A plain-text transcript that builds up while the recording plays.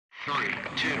3,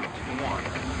 2,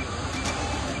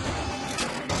 1.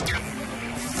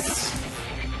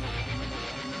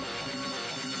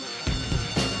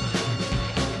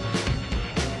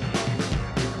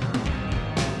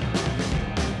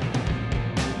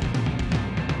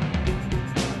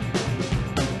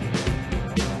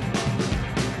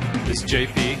 This is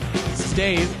JP. This is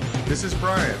Dave. This is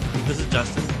Brian. This is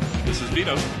Justin. This is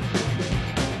Vito.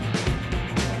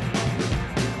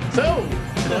 So,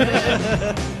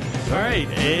 All right,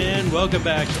 and welcome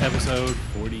back to episode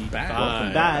 45.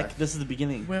 Welcome Back. This is the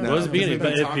beginning. It was the beginning,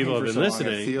 but if people have been It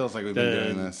listening, feels like we've been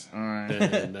doing this. all right.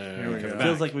 then, Here we go. come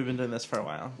Feels back. like we've been doing this for a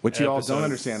while. What you all Episode- don't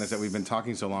understand is that we've been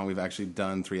talking so long, we've actually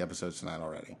done 3 episodes tonight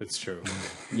already. It's true.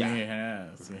 Yeah. He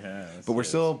has. But we're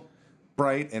still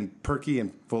bright and perky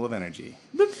and full of energy.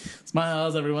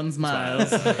 Smiles, everyone smiles.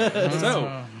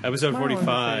 So, episode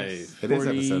 45. It is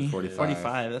episode 45.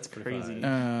 45. That's crazy.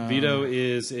 Vito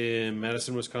is in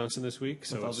Madison, Wisconsin this week,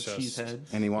 so With all it's the just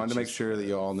cheeseheads. And he wanted to make sure that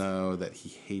you all know that he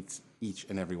hates each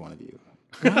and every one of you.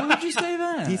 Why would you say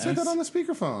that? He said that on the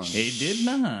speakerphone. He did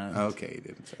not. Okay, he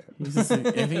didn't say it. He's just, I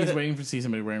think he's waiting to see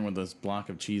somebody wearing one of those block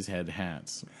of cheesehead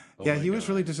hats. Yeah, he was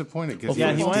really disappointed because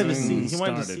Yeah, he wanted to Doing- see. He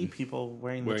wanted to started. see people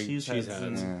wearing Wearing the cheese cheese heads.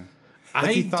 heads. and-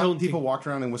 Like he thought don't people think- walked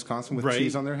around in Wisconsin with Right.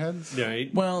 cheese on their heads.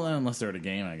 Right. Well, unless they're at a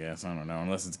game, I guess. I don't know.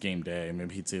 Unless it's game day.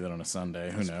 Maybe he'd see that on a Sunday.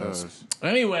 Who knows? suppose.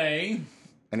 Anyway.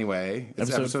 Anyway, it's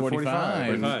Episode episode 45.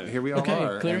 45. And here we all Okay,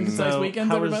 are. clear and And- concise. So, weekends,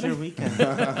 how was everybody? your weekend?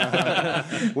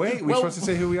 Wait, we're Well- supposed to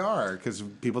say who we are because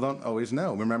people don't always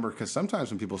know. Remember, because sometimes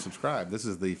when people subscribe, this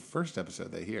is the first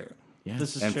episode they hear. Yes.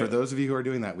 This is And true. for those of you who are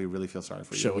doing that, we really feel sorry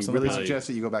for you. Show We us on really the page. suggest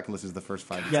that you go back and listen to the first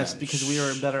 5 to Yes, 10. because we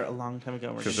were better a long time ago.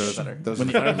 We're going to get better. Those When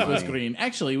are the the earth was money. green.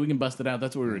 Actually, we can bust it out.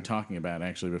 That's what we were talking about,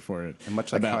 actually, before it. And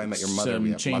much like about How I Met Your Mother, some we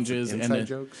have lots of changes inside and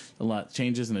jokes. a lot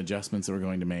changes and adjustments that we're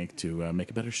going to make to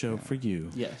make a better show for you.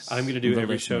 Yes. I'm going to do The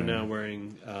every show listener. now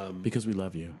wearing Because we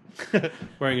love you.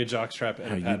 wearing a jockstrap and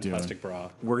How a you patent doing? plastic bra.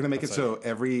 We're going to make it so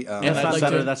every... And That's I'd not like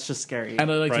better. to- That's just scary.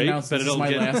 And I'd like Right? to announce But this is it'll my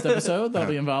get- last episode that I'll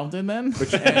be involved in then.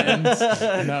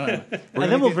 And, no. And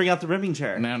then we'll bring out the ribbing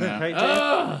chair. No. Right,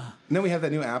 Jay? No, we have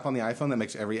that new app on the iPhone that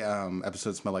makes every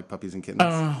episode smell like puppies and kittens.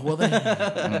 Well, then.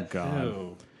 Oh, God.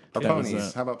 Oh, or that was ponies.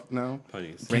 it. How about... No?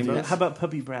 ponies. Rainbows? How about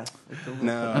puppy breath? Like the little-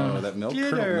 No, that milk,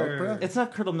 curdled milk breath? It's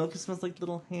not curdled milk. It smells like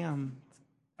little ham.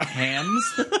 Hams?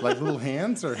 Like little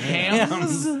hands or ham?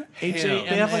 Hams? H-A-M-S.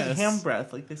 They have like ham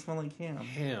breath. Like they smell like ham.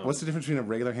 Ham. What's the difference between a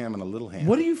regular ham and a little ham?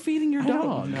 What are you feeding your I don't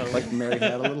dog? know. Like Mary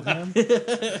had a little ham?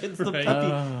 It's the Right.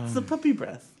 puppy. It's the puppy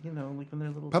breath. You know, like when they're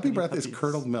little. Puppy tiny breath is puppies.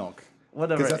 curdled milk.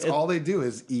 Whatever. Because that's It- all they do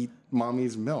is eat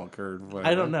mommy's milk or whatever.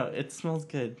 I don't know. It smells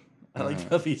good. I like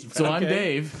puppies. So I'm Okay.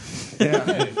 Dave.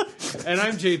 Yeah. And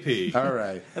I'm JP. All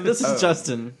right. And this is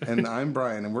Justin. And I'm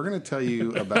Brian, and we're going to tell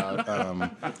you about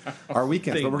our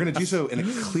weekends, but we're going to do so in a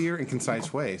clear and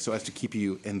concise way so as to keep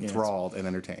you enthralled and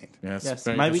entertained. Yes. Yes,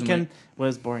 very my personally. weekend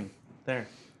was boring. There.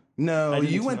 No, didn't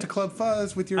you too went to much. Club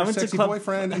Fuzz with your I went to sexy Club-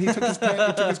 boyfriend, and he took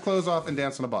his clothes off and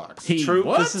danced on a box. He, True.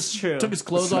 What? This is true. Took his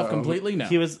clothes off So- completely? No.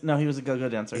 He was a go-go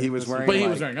dancer. He was wearing, but he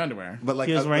like, was wearing underwear. but like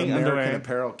he was wearing American underwear.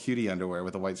 Apparel cutie underwear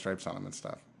with the white stripes on them and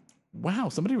stuff. Wow,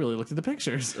 somebody really looked at the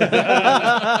pictures.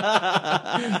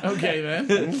 Okay,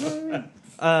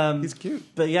 then. He's cute.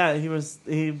 But yeah, it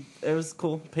was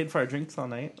cool. Paid for our drinks all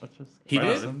night, which was He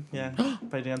did? awesome. Yeah,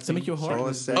 by dancing. To make you a whore? Oh,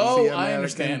 a sexy Oh, I American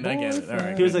understand. I get it. All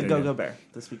right. He was a Yeah. go-go bear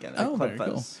this weekend at Oh, Club very Fuzz,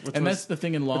 cool. which And was, that's the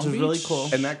thing in Long which was Beach? really cool.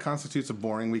 And that constitutes a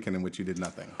boring weekend in which you did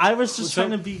nothing. I was just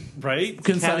trying to be. Right?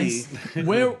 Concise.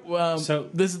 Where? So-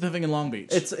 this is the thing in Long Beach.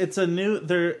 It's a new.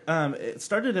 It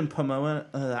started in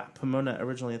Pomona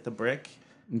originally at the Brick.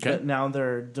 Okay. But now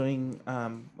they're doing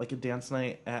like a dance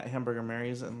night at Hamburger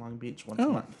Mary's in Long Beach once a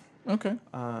Oh. month. Okay.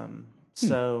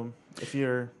 So if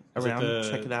you're Is it around, the-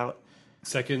 check it out.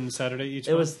 Second Saturday each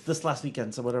It month? was this last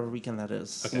weekend, so whatever weekend that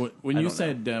is. When I you don't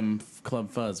said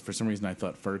Club Fuzz, for some reason I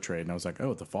thought Fur Trade, and I was like,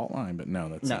 oh, the Fault Line, but no,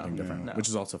 that's No, something different, no. which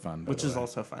is also fun. by Which the is way.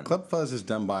 also fun. Club Fuzz is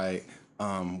done by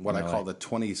what I Really? call the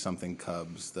 20-something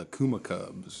Cubs, the Kuma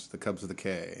Cubs, the Cubs of the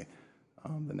K,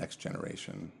 the next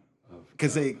generation.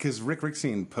 Because Rick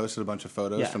Rixine posted a bunch of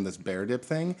photos Yeah. from this bear dip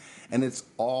thing, and it's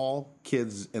all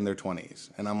kids in their 20s.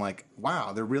 And I'm like,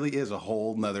 wow, there really is a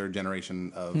whole nother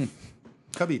generation of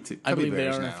cubby I believe they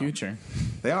bears are now. our future.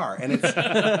 They are, and it's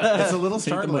a little them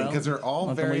startling well. because they're all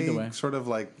Let them lead the way. very sort of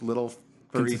like little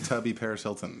furry, tubby Paris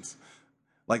Hiltons.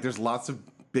 Like there's lots of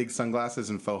big sunglasses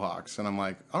and faux hawks, and I'm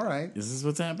like, all right, Is this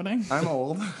what's happening? I'm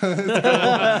old.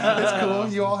 It's cool.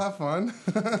 You all have fun.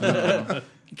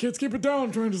 Kids, keep it down.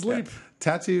 I'm trying to sleep.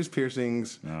 Tattoos,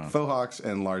 piercings, faux hawks,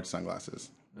 and large sunglasses,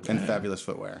 and fabulous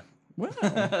footwear. Wow.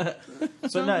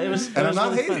 So no, it was. And I'm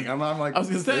not really fun. hating. I'm like, I was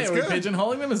going to say, it's are we good.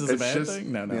 pigeonholing them? Is this a It's bad just,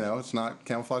 thing? No. you know, it's not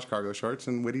camouflage cargo shorts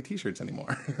and witty T-shirts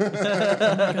anymore. God,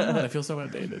 I feel so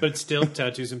outdated. But still,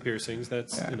 tattoos and piercings.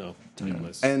 That's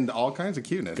timeless. And all kinds of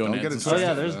cuteness. Don't get it Gonads and Oh twisted.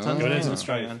 yeah, there's tons of Gonads and things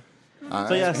stripe. going on.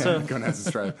 But yeah, so- gonads and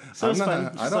stripe. So it's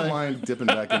fun. I don't mind dipping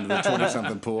back into the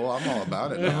 20-something pool. I'm all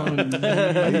about it now.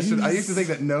 I used to think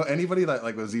that anybody that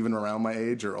like was even around my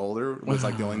age or older was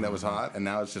like the only thing that was hot, and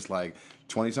now it's just like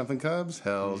 20-something Cubs.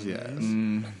 Hell's yes.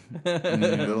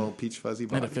 Little peach fuzzy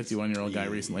I had a bodies. 51-year-old guy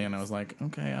recently, and I was like,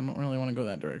 okay, I don't really want to go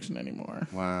that direction anymore.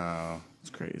 Wow. It's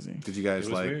crazy. Did you guys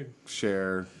It was like weird.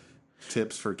 share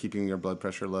tips for keeping your blood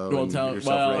pressure low Well, and yourself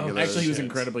well, regular? actually, he was Shit.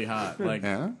 incredibly hot. Like,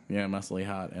 Yeah? yeah, muscly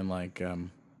hot, and like,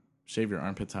 shave your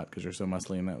armpits hot because you're so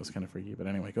muscly, and that was kind of freaky. But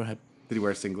anyway, go ahead. Did he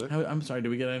wear a singlet? I'm sorry. Did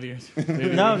we get out of here?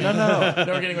 No. No,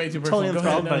 we're getting way too personal. Totally Go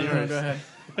ahead. enthralled by yours. Go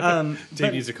ahead. Dave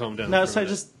but- needs to calm down. No, for a so I minute.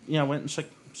 just went and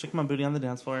shook my booty on the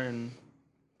dance floor and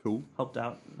Cool. helped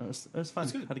out. It was fun.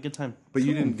 Had a good time. But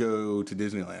you didn't go to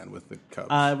Disneyland with the Cubs.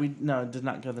 Did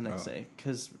not go the next day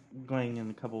because we're going in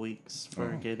a couple weeks for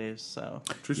gay days. So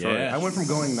True story. Yes. I went from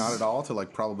going not at all to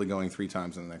like probably going 3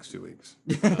 times in the next 2 weeks.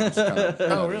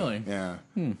 Oh, really? Yeah.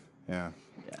 Yeah.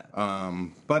 yeah.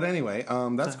 But anyway,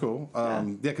 that's cool. Yeah,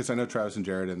 because I know Travis and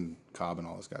Jared and Cobb and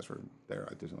all those guys were there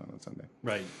at Disneyland on Sunday.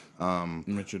 Right.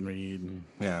 Richard Reed. And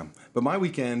Yeah. But my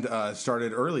weekend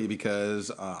started early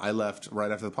because I left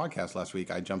right after the podcast last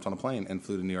week. I jumped on a plane and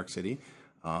flew to New York City.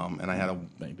 And I had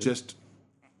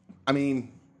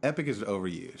epic is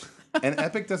overused. And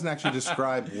epic doesn't actually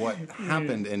describe what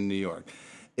happened in New York.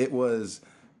 It was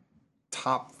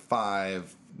top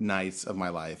 5 nights of my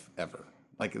life ever.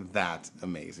 Like that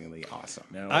amazingly awesome.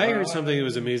 No, I heard something that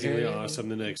was amazingly awesome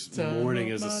the next morning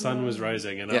as the sun was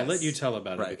rising, and I'll let you tell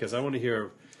about it because I want to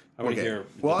hear. I want to hear.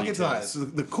 Well, the I'll get to that. details. So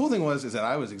the cool thing is that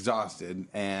I was exhausted,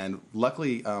 and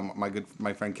luckily,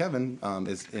 my friend Kevin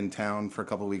is in town for a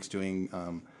couple of weeks doing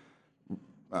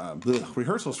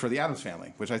rehearsals for the Addams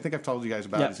Family, which I think I've told you guys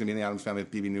about. Yeah. He's going to be in the Addams Family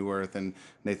with B.B. Newworth and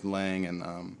Nathan Lang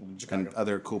and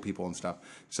other cool people and stuff.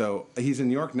 So he's in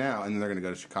New York now, and then they're going to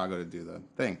go to Chicago to do the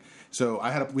thing. So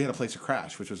we had a place to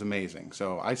crash, which was amazing.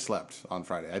 So I slept on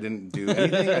Friday. I didn't do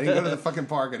anything. I didn't go to the fucking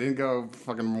park. I didn't go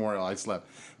fucking Memorial. I slept.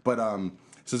 But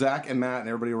so Zach and Matt and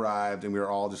everybody arrived, and we were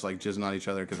all just like jizzing on each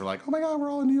other because we're like, oh my god, we're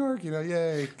all in New York,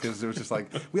 yay! Because it was just like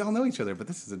we all know each other, but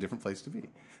this is a different place to be.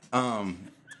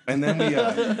 And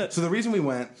then so the reason we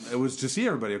went, it was to see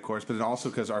everybody, of course, but then also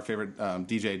because our favorite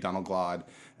DJ, Donald Glaude,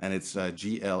 and it's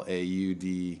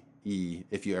Glaude,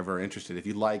 if you're ever interested. If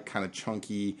you like kind of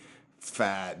chunky,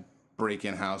 fat,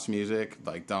 break-in house music,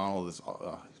 like Donald is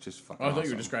just fucking I thought you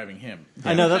awesome. were describing him.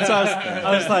 I know that's what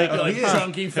I was like. Like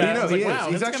chunky fat. I was like, wow,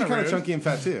 He's that's actually kinda kind of rude. chunky and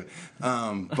fat too.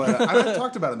 But I've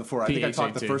talked about it before. I think I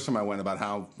talked the PHA2. first time I went about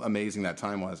how amazing that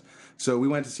time was. So we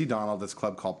went to see Donald at this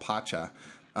club called Pacha,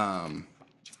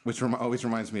 which always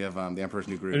reminds me of The Emperor's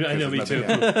New Groove. I know, me too.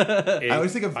 I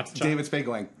always think of Pacha. David Spade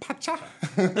going, Pacha.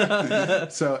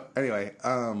 So anyway,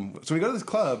 so we go to this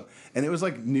club, and it was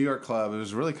like New York club. It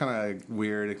was really kind of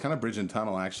weird. It kind of bridge and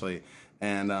tunnel, actually.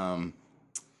 And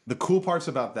the cool parts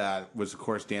about that was, of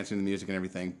course, dancing to the music and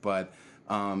everything. But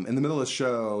in the middle of the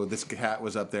show, this cat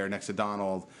was up there next to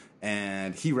Donald,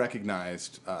 and he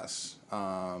recognized us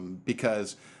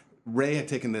because Ray had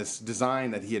taken this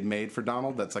design that he had made for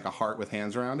Donald that's like a heart with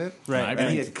hands around it. Right. And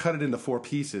he had cut it into 4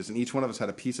 pieces, and each one of us had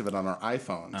a piece of it on our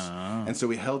iPhones. And so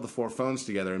we held the 4 phones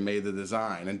together and made the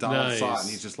design. And Donald saw it, and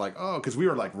he's just like, oh, because we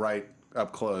were like right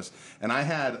up close. And I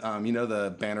had,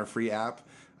 the Banner Free app.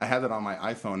 I had that on my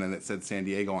iPhone, and it said San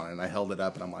Diego on it, and I held it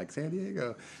up, and I'm like, San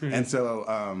Diego. And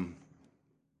so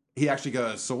he actually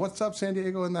goes, so what's up, San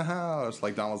Diego in the house?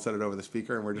 Like Donald said it over the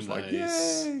speaker, and we're just like,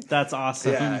 yay. That's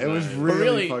awesome. Yeah, it was But really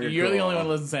really, fucking you're the cool. only one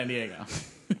who lives in San Diego.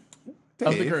 Dave,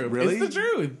 Of the group. Really? It's the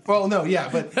truth. Well, no, yeah,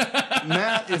 but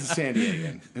Matt is a San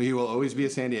Diegan. He will always be a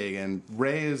San Diegan.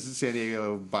 Ray is San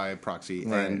Diego by proxy,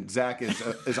 and Zach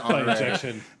is honorary.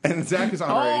 injection. And Zach is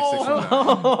honorary 619.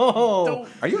 Oh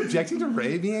Are you objecting to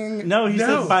Ray being? no, he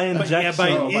said by injection. Yeah, by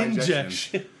Oh, by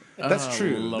injection. That's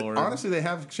true. Lord. Honestly, they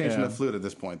have changed Yeah. the flute at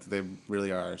this point. They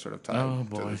really are sort of tied Oh, to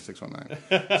boy. the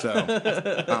 619. So,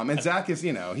 and Zach is,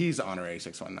 he's honorary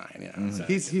 619.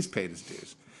 He's paid his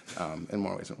dues in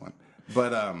more ways than one.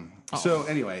 But so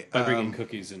anyway, By bringing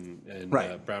cookies and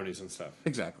right. brownies and stuff.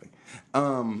 Exactly.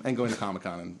 And going to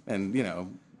Comic-Con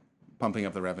and pumping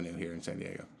up the revenue here in San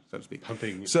Diego, so to speak.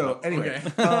 Pumping So up. anyway,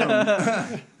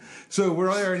 so we're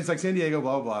all there, and he's like, San Diego,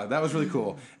 blah, blah, blah. That was really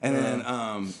cool. And then,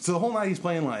 so the whole night he's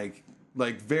playing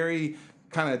like very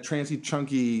kind of trancey,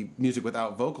 chunky music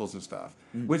without vocals and stuff,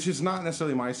 which is not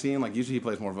necessarily my scene. Like, usually he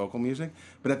plays more vocal music.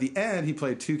 But at the end, he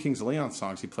played 2 Kings of Leon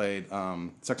songs. He played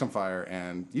Sex on Fire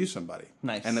and Use Somebody.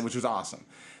 Nice. Which was awesome.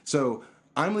 So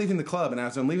I'm leaving the club, and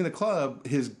as I'm leaving the club,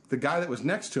 the guy that was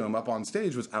next to him up on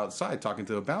stage was outside talking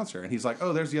to a bouncer. And he's like,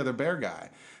 oh, there's the other bear guy.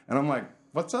 And I'm like,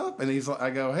 what's up? And he's like, I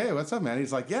go, hey, what's up, man?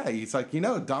 He's like, yeah. He's like,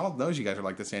 Donald knows you guys are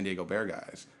like the San Diego Bear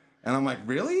guys. And I'm like,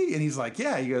 really? And he's like,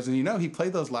 yeah. He goes, and he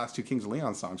played those last 2 Kings of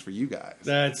Leon songs for you guys.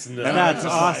 That's nuts. That's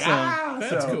awesome.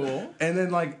 That's cool. And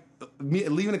then, like,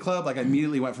 leaving the club, like, I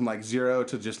immediately went from, like, 0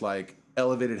 to just, like,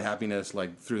 elevated happiness,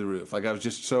 like, through the roof. Like, I was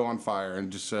just so on fire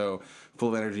and just so full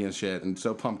of energy and shit and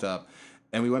so pumped up.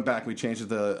 And we went back, we changed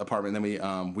the apartment, and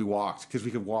then we walked, because we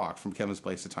could walk from Kevin's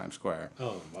place to Times Square.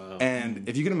 Oh, wow. And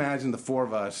if you can imagine the 4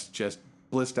 of us just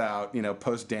blissed out,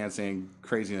 post-dancing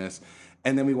craziness.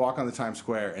 And then we walk on the Times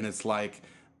Square, and it's like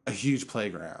a huge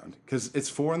playground. Because it's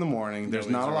 4 a.m. There's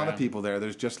not a lot of people there.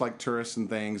 There's just like tourists and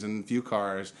things and a few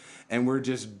cars. And we're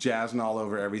just jazzing all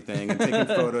over everything and taking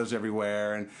photos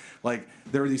everywhere. And like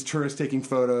there were these tourists taking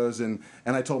photos. And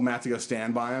I told Matt to go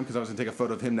stand by him because I was going to take a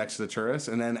photo of him next to the tourists.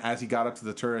 And then as he got up to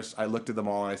the tourists, I looked at them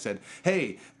all and I said,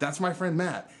 hey, that's my friend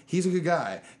Matt. He's a good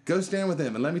guy. Go stand with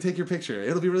him and let me take your picture.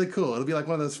 It'll be really cool. It'll be like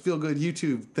one of those feel-good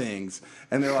YouTube things.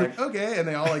 And they're like, okay. And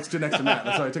they all like stood next to Matt.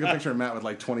 And so I took a picture of Matt with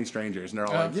like 20 strangers. And they're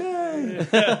all like, yay.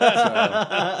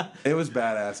 So it was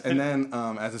badass. And then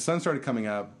as the sun started coming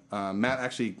up, Matt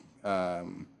actually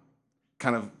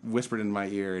kind of whispered in my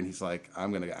ear, and he's like,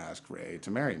 I'm going to ask Ray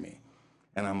to marry me.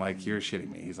 And I'm like, you're shitting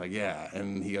me. He's like, yeah.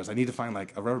 And he goes, I need to find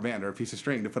like a rubber band or a piece of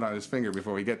string to put on his finger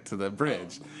before we get to the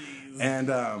bridge. And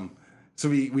so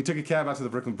we took a cab out to the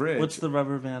Brooklyn Bridge. What's the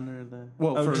rubber band or the...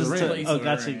 Well, for the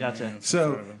ring. Gotcha.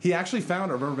 So he actually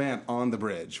found a rubber band on the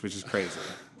bridge, which is crazy.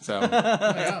 So,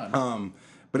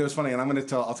 but it was funny, and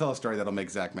I'll tell a story that'll make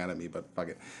Zach mad at me, but fuck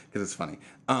it, because it's funny.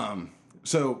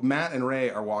 So Matt and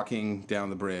Ray are walking down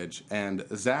the bridge, and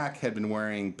Zach had been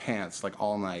wearing pants like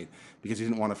all night because he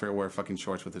didn't want to wear fucking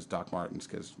shorts with his Doc Martens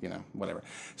because, whatever.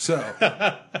 So,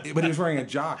 but he was wearing a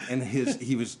jock, and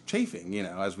he was chafing,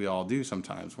 as we all do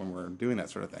sometimes when we're doing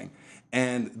that sort of thing.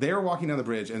 And they were walking down the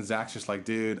bridge, and Zach's just like,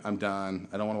 dude, I'm done.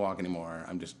 I don't want to walk anymore.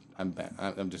 I'm just,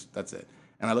 that's it.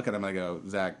 And I look at him and I go,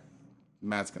 Zach,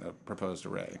 Matt's going to propose to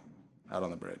Ray out on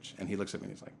the bridge. And he looks at me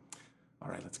and he's like, all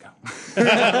right, let's go.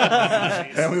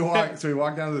 And we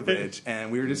walked down to the bridge,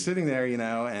 and we were just sitting there,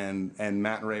 and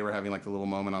Matt and Ray were having like a little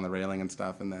moment on the railing and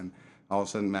stuff. And then all of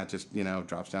a sudden Matt just,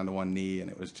 drops down to one knee,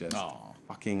 and it was just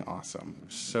fucking awesome. It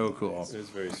was so cool. It was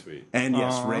very sweet. And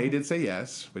yes, Ray did say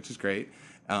yes, which is great.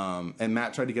 And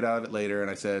Matt tried to get out of it later,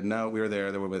 and I said, no, we were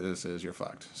there. There were witnesses. You're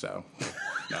fucked. So,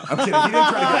 no, I'm kidding. He didn't try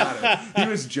to get out of it. He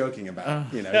was joking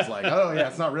about it. He's like, oh, yeah,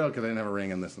 it's not real because I didn't have a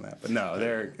ring and this and that. But no,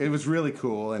 it was really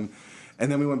cool.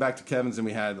 And then we went back to Kevin's, and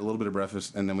we had a little bit of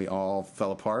breakfast, and then we all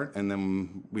fell apart, and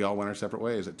then we all went our separate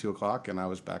ways at 2:00, and I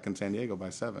was back in San Diego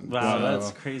by 7. Wow, that's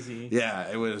crazy.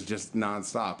 Yeah, it was just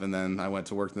nonstop. And then I went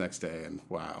to work the next day, and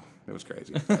wow, it was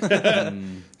crazy.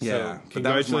 Yeah, so, but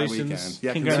that was my weekend.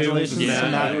 Yeah, congratulations, Matt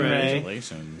and Ray.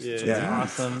 Congratulations. Yeah.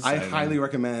 Awesome. I highly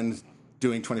recommend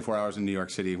doing 24 hours in New York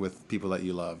City with people that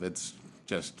you love. It's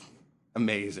just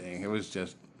amazing. It was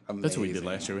just amazing. That's what we did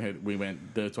last year. We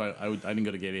went. That's why I didn't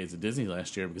go to Gay Days at Disney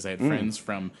last year because I had friends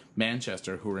from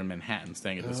Manchester who were in Manhattan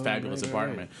staying at this fabulous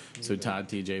apartment. So Todd,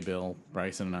 TJ, Bill,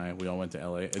 Bryson, and I all went to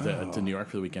LA to New York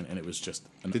for the weekend, and it was just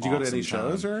an Did you go to awesome any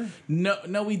shows time. or?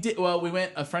 No, we did. Well, we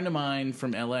went. A friend of mine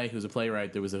from LA who's a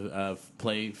playwright. There was a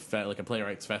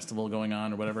playwrights festival going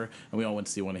on or whatever, and we all went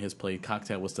to see one of his plays.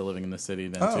 Cocktail was still living in the city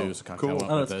then too, so Cocktail went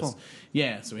with us. Cool.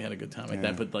 Yeah, so we had a good time like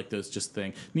that. But like those just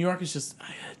thing. New York is just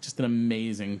an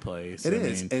amazing place. It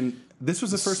is. And this was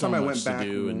the first time I went back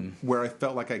where I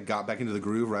felt like I got back into the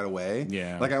groove right away.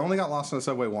 Yeah. Like I only got lost on the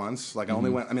subway once. Like I only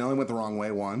went the wrong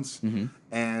way once.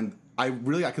 And I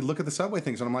could look at the subway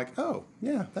things and I'm like, oh,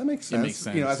 yeah, that makes sense. It makes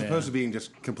sense. As opposed to being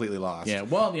just completely lost. Yeah,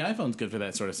 well, the iPhone's good for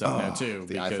that sort of stuff now too.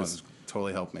 The iPhone's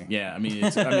totally helped me. Yeah,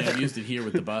 I've used it here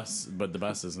with the bus, but the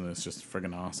buses, and it's just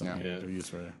friggin' awesome. Yeah. To use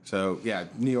for. So yeah,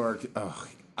 New York.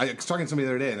 I was talking to somebody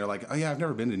the other day and they're like, oh yeah, I've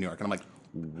never been to New York. And I'm like,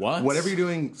 what? Whatever you're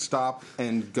doing, stop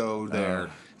and go there.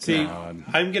 See,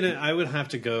 I would have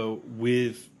to go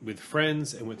with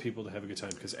friends and with people to have a good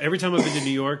time because every time I've been to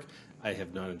New York, I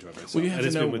have not enjoyed myself. Well, you have and to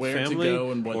it's know been with where family, to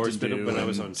go and what or to it's been do when I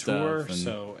was on tour.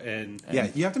 stuff And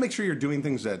you have to make sure you're doing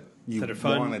things that you that are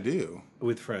fun want to do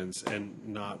with friends and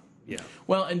not yeah.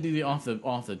 Well, and do the off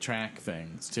the track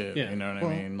things too. Yeah. You know what I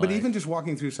mean? But Like- even just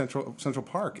walking through Central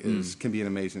Park can be an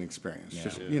amazing experience.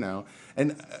 Just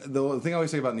and the thing I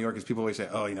always say about New York is people always say,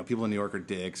 "Oh, people in New York are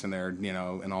dicks," and they're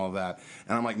and all of that.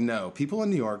 And I'm like, no, people in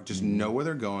New York just know where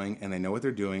they're going and they know what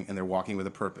they're doing and they're walking with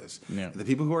a purpose. Yeah. The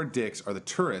people who are dicks are the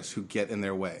tourists who get in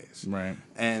their ways. Right.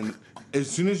 And as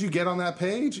soon as you get on that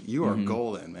page, you are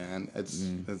golden, man.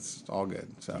 It's all good.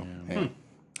 So, hey.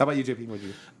 How about you, JP? What did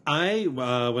you do? I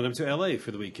went up to LA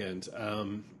for the weekend.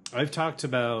 I've talked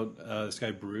about this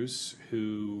guy Bruce,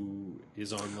 who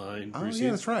is online. Oh, Brucey,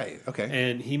 yeah, that's right. Okay.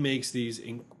 and he makes these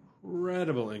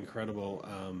incredible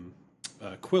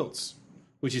quilts,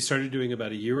 which he started doing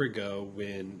about a year ago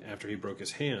after he broke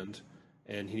his hand,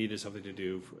 and he needed something to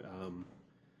do.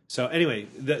 So anyway,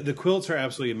 the quilts are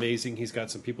absolutely amazing. He's got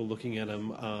some people looking at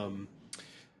them.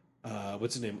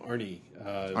 What's his name? Arnie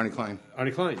Klein.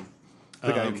 Arnie Klein.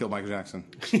 The guy who killed Michael Jackson.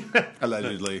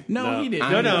 Allegedly. No, he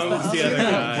didn't. No, it's the other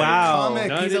guy. Wow. Comic.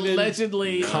 No, He's they didn't.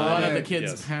 allegedly one of the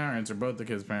kids' Yes. parents, or both the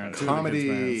kids' parents. two of the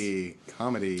kids'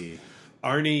 Comedy.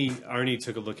 parents. Arnie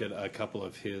took a look at a couple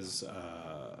of his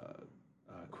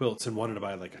quilts and wanted to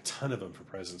buy like a ton of them for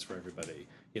presents for everybody.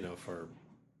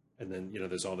 And then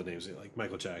there's all the names like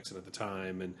Michael Jackson at the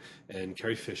time and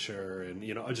Carrie Fisher and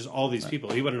just all these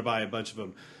people. He wanted to buy a bunch of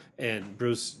them, and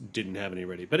Bruce didn't have any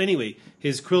ready. But anyway,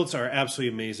 his quilts are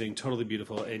absolutely amazing, totally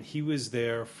beautiful, and he was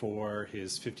there for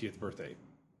his 50th birthday.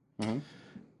 And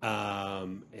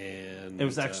It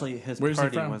was actually his Where's he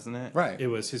party, from? wasn't it? Right. it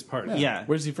was his party. Yeah.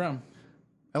 Where's he from?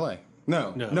 L.A.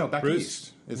 No, back Bruce,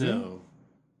 east. Isn't it? no,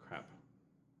 crap.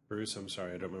 Bruce, I'm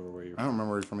sorry, I don't remember where you're I don't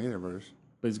remember where he's from either, Bruce.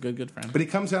 But he's a good friend. But he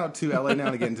comes out to L.A. now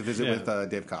and again to visit Yeah. with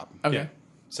Dave Kopp. Okay. Yeah.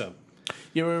 So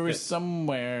Yeah, we were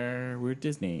somewhere. We were at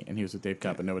Disney, and he was with Dave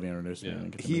Kopp, but nobody introduced Yeah.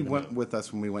 him. He went with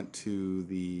us when we went to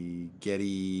the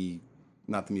Getty,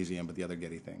 not the museum, but the other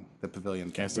Getty thing, the pavilion.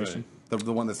 Gas thing. station.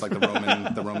 The one that's like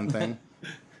the Roman thing,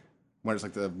 where it's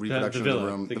like the reproduction villa, of the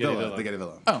room, the the Getty villa, Villa. the Getty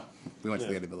Villa. Oh, We went to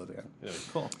the Getty Villa together.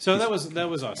 Cool. So that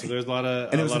was awesome. There's a lot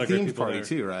of And it was a great themed people party there.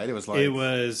 too, right? It was like It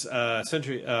was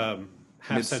century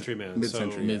half century man.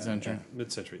 mid-century, So, mid-century.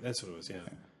 Mid-century. That's what it was. Yeah.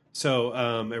 So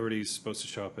everybody's supposed to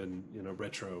show up in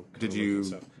retro. Did kind of you-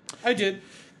 looking stuff. I did.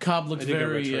 Cobb looked I did go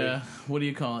very. retro. What do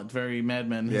you call it? Very Mad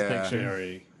Men. His Yeah. picture.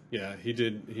 Very. Yeah, he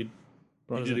did. He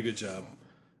was did it? a good job.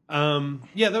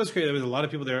 Yeah, that was great. There was a lot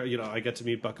of people there. I got to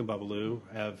meet Buck and Babalu.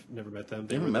 Have never met them.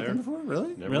 They You were ever met there. them before?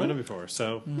 Really? Never met them before.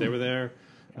 So they were there.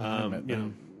 met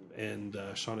them. And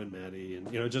Sean and Maddie,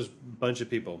 and just a bunch of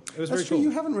people. It was That's very true. cool.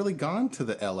 You haven't really gone to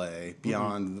the L.A.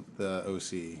 beyond the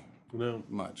OC No,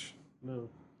 much. no.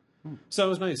 So it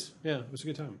was nice. Yeah, it was a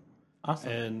good time.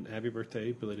 Awesome. And happy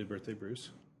birthday, belated birthday, Bruce.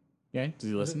 Yeah. Did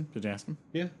he listen? Did you ask him?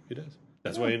 Yeah, he does.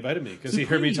 That's why he invited me, because he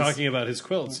heard me Please. talking about his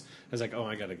quilts. I was like, oh,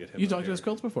 I got to get him. You up talked to here. his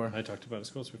quilts before. I talked about his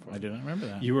quilts before. I do not remember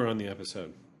that. You were on the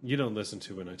episode. You don't listen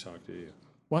to when I talk, do you?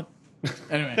 What?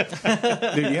 Anyway,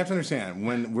 Dude, you have to understand,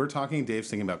 when we're talking, Dave's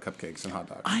thinking about cupcakes and hot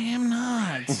dogs. I am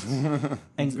not.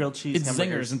 And grilled cheese It's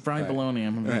hamburgers. zingers and fried bologna.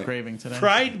 I'm Right. craving today.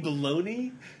 Fried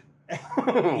bologna?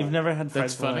 You've never had fried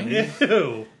That's funny.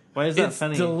 bologna? Ew. Why is that It's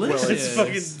funny? delicious. This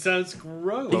fucking sounds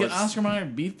gross. You get Oscar Mayer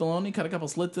beef bologna, cut a couple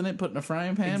slits in it, put it in a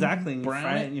frying pan. Exactly, and you brown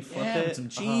fry it and you flip with it. some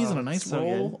cheese and a Oh, nice so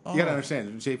roll. good. You gotta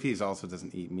understand, JP's also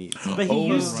doesn't eat meat. So. But he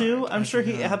used right. to. I'm sure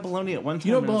he had bologna at one time.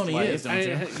 You know what in his bologna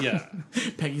life. is, don't you?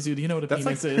 Yeah. Peggy Sue, do you know what a That's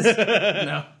penis like- is?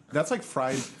 No. That's like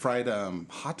fried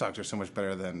hot dogs are so much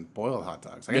better than boiled hot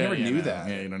dogs. Like, Yeah, I never yeah, knew no. that.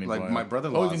 Yeah, you don't need like boiled. my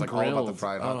brother-in-law is even like all about the grilled.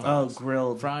 fried hot Oh, dogs.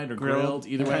 grilled. Fried or grilled,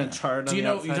 either way. Kind of charred Do you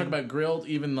on know the you're talking outside. about grilled,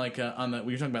 even like on the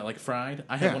we were talking about like fried?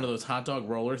 I have Yeah. one of those hot dog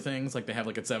roller things, like they have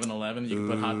like at 7-Eleven that you can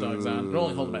put hot dogs on. It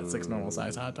only holds about 6 normal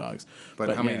size hot dogs.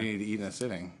 But how many yeah. do you need to eat in a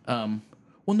sitting?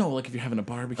 Well, no, like if you're having a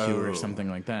barbecue or Oh. something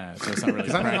like that. So it's not really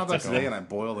Because I made hot dogs practical. today and I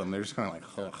boil them. They're just kind of like,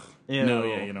 ugh. Ew. No,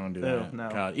 yeah, you don't do Ew, that. no.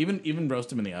 God, even roast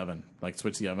them in the oven. Like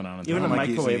switch the oven on. And Even I a don't like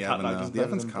using microwave the hot oven, dog though. is The better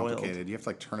oven's than boiled. complicated. You have to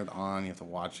like turn it on. You have to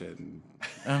watch it. And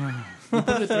you put it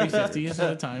at 350, you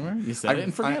set a timer, you set it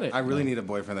and forget it. I really need a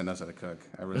boyfriend that knows how to cook.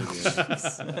 I really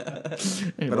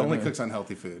do. But only cooks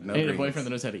unhealthy food. No I need a greens. boyfriend that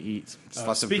knows how to eat.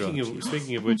 Lots of grilled cheese.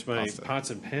 Speaking of which, my Pasta. pots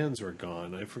and pans were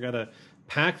gone. I forgot to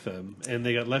pack them, and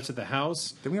they got left at the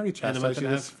house. Didn't we already And a month chastise you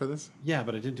and a half- for this? Yeah,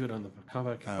 but I didn't do it on the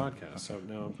podcast, so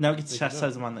no. Now get to They can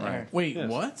chastise know. him on the Right. air. Wait, Yes.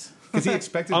 what? Because he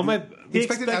expected, On my- he he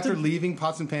expected after expected- leaving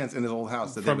pots and pans in his old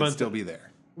house that For they a would month- still be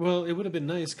there. Well, it would have been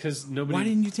nice because nobody. Why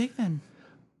didn't you take them?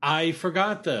 I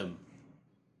forgot them.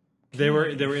 They were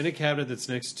in a cabinet that's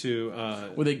next to.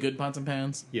 Were they good pots and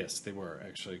pans? Yes, they were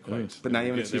actually quite. But now they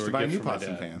you have were an good. They excuse were to buy good new for my pots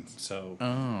and dad. pans. So Oh,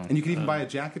 And you could even buy a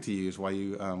jacket to use while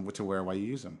you to wear while you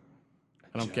use them.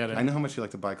 I don't get it. I know how much you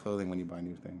like to buy clothing when you buy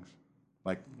new things.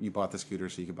 Like, you bought the scooter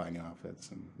so you could buy new outfits,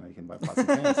 and now you can buy pots and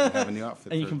pans and have a new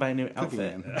outfit. And you for can buy a new cooking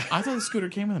outfit. in. I thought the scooter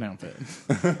came with an outfit.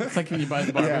 It's like when you buy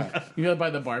the Barbie, you gotta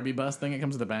buy the Barbie bus thing. It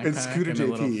comes with a backpack. It's Scooter and a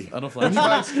JP. little When you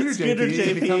buy a Scooter Scooter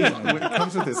JP, it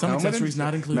comes with his Some helmet accessories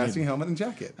not included. matching helmet and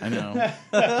jacket. I know.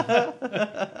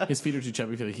 His feet are too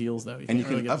chubby for the heels, though. And you can't can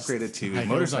really get upgrade it to high heels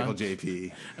Motorcycle on.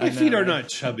 JP My feet are not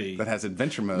chubby. that has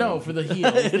adventure mode. No, for the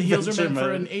heels. The heels are meant for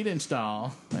mode. an 8-inch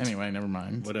doll. Anyway, never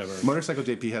mind. Whatever. Motorcycle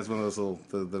JP has one of those little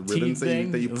the ribbons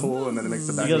thing. that you pull and then it makes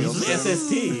the back He goes, wheels.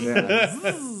 SST.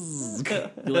 Yeah.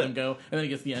 You let him go, and then he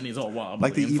gets the end. He's all wobbly.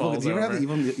 Like the and evil. falls Do you ever have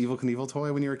over. the evil Knievel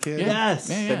toy when you were a kid? Yes.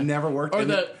 Yeah, yeah. That never worked. Or And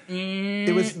the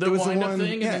it was the the wind up one-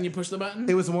 thing, yeah. and then you push the button.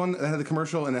 It was the one that had the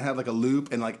commercial and it had like a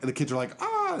loop, and like the kids were like,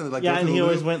 ah, and like Yeah, go and through he the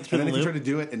always loop. went through and then the if loop. you tried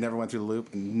to do it, it never went through the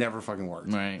loop and never fucking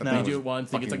worked. Right. That Then thing you do it was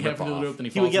once, he gets like fucking halfway through the rip-off. loop, then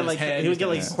he He falls would get on his like head. he would get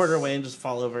like Yeah. a quarter way and just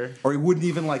fall over. Or he wouldn't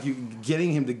even like you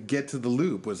getting him to get to the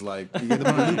loop was like you get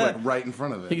the loop like right in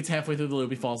front of He it. gets halfway through the loop,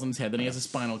 he falls on his head, then he has a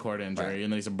spinal cord injury,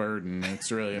 and then he's a burden. And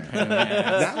it's really a pain in the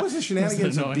ass. That was the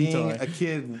shenanigans of annoying being toy. a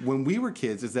kid when we were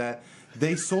kids. Is that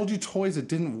they sold you toys that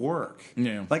didn't work.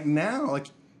 Yeah. Like now, like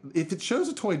if it shows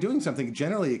a toy doing something,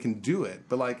 generally it can do it.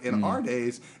 But like in our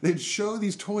days, they'd show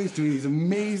these toys doing these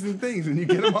amazing things, and you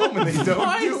get them home and they don't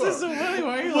Why do is this so them. funny?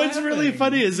 Why are you What's laughing? really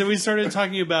funny is that we started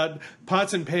talking about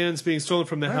pots and pans being stolen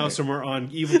from the house, and we're on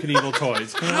Evil Knievel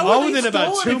toys. How All were they within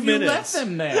about stolen 2 if you left minutes.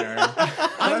 them there?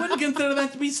 I wouldn't consider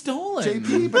that to be stolen.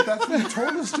 JP, but that's what you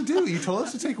told us to do. You told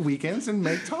us to take weekends and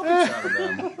make topics out of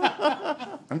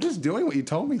them. I'm just doing what you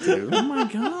told me Oh to. my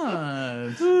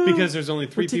god! Because there's only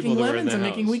 3 We're taking people that were in lemons the and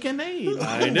house. making weekend aid.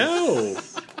 I know.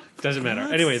 Doesn't matter.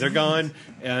 Anyway, they're gone.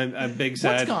 And I'm big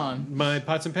sad. gone? My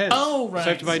pots and pans. Oh, right. So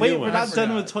I have to buy Wait, new we're ones. not done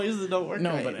forgot. with toys that don't work.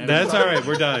 No, right. but That's all right.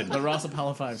 We're the done. Ross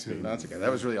Apollo 5 speed. No, that's okay.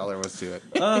 That was really all there was to it.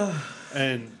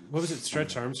 And what was it?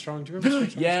 Stretch Armstrong? Do you remember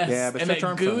Stretch Yes, Yeah, but and Stretch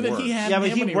that goo Armstrong that worked. he had. Yeah, in but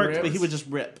him he when worked, rips. but he would just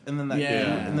rip, and then that Yeah. goo,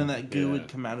 and then that goo Yeah. would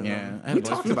come out of Yeah, him. I had We a boys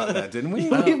talked group. about that, didn't we?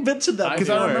 We mentioned that Because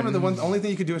before. I remember the only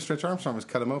thing you could do with Stretch Armstrong was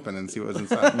cut him open and see what was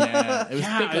inside. Yeah, it was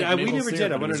Yeah, thick like we maple never syrup, did. I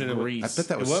but it wanted was to know. grease. I bet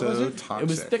that was What so was it? toxic. It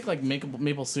was thick like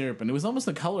maple syrup, and it was almost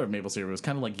the color of maple syrup. It was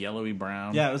kind of like yellowy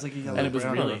brown. Yeah, it was like a yellow and it was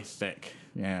brown. really thick.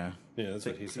 Yeah, Yeah, that's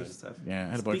what he said. Stuff. yeah. I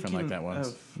had a boyfriend like Speaking that once.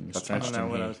 of- You That's I stretched don't know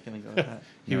him. what I was going to go with that.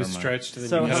 He was Never mind. stretched and then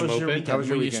So you how cut was him your open. weekend? How was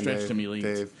your When you weekend, stretched Dave? him, you leaked.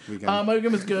 Dave, weekend. My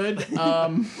weekend was good.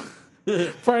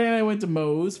 Friday night I went to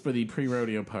Moe's for the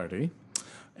pre-rodeo party,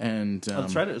 and Oh,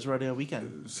 that's right, it was rodeo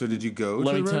weekend. So did you go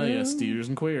let to me the tell rodeo? you, Steers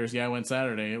and Queers. Yeah, I went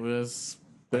Saturday.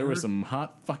 There were some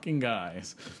hot fucking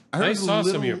guys. I heard I it was saw a some of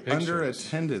little your pictures.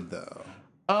 underattended, though.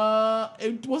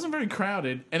 It wasn't very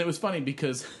crowded, and it was funny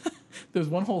because there was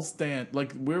one whole stand.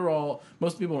 Like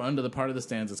most people were under the part of the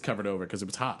stands that's covered over because it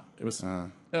was hot. It was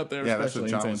out there, Yeah, that's especially what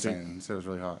in John San was Antonio. saying. He said it was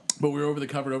really hot. But we were over the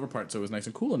covered over part, so it was nice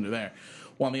and cool under there.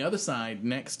 While on the other side,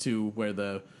 next to where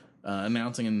the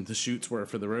announcing and the shoots were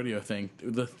for the rodeo thing,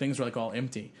 the things were like all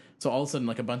empty. So all of a sudden,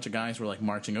 like a bunch of guys were like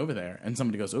marching over there, and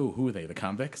somebody goes, "Oh, who are they? The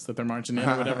convicts that they're marching in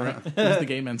or whatever?" It was the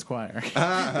gay men's choir.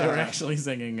 They were actually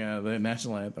singing the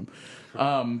national anthem.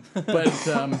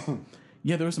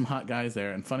 Yeah, there were some hot guys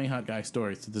there, and funny hot guy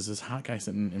stories. So there's this hot guy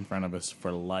sitting in front of us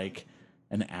for like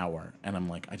an hour, and I'm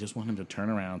like, I just want him to turn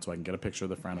around so I can get a picture of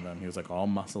the front of him. He was like all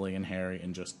muscly and hairy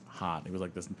and just hot. He was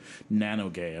like this nano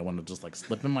gay. I wanted to just like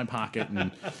slip in my pocket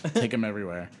and take him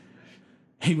everywhere.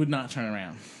 He would not turn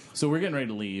around. So we're getting ready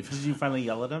to leave. Did you finally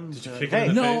yell at him? Did you kick him hey,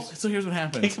 in the No, face? so here's what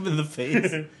happened. kick him in the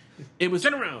face. It was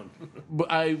Turn around.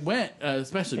 But I went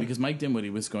especially because Mike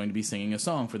Dinwiddie was going to be singing a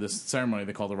song for this ceremony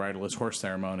they call the Riderless Horse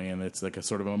Ceremony, and it's like a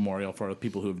sort of a memorial for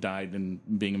people who have died in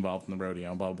being involved in the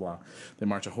rodeo. Blah blah. They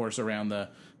march a horse around the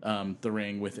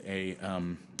ring with a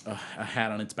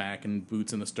hat on its back and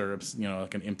boots in the stirrups. You know,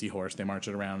 like an empty horse. They march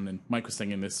it around, and Mike was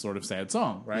singing this sort of sad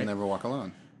song, right? You'll never walk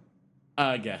alone.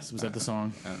 I guess. Was that the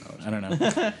song? I don't know. I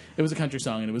don't know. It was a country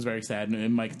song, and it was very sad.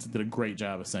 And Mike did a great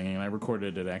job of singing, and I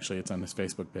recorded it, actually. It's on his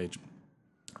Facebook page.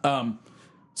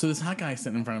 So this hot guy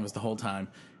sitting in front of us the whole time,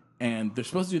 and they're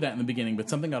supposed to do that in the beginning, but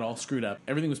something got all screwed up.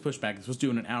 Everything was pushed back. They're supposed to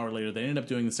do it an hour later. They ended up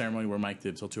doing the ceremony where Mike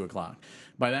did till 2 o'clock.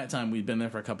 By that time, we'd been there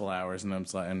for a couple hours,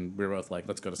 and we were both like,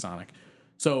 let's go to Sonic.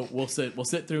 So we'll sit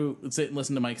and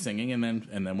listen to Mike singing, and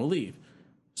then we'll leave.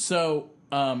 So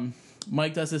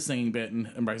Mike does his singing bit,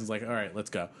 and Bryson's like, all right, let's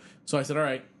go. So I said, all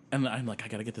right. And I'm like, I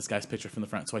got to get this guy's picture from the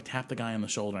front. So I tapped the guy on the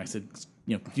shoulder, and I said,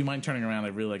 do you mind turning around?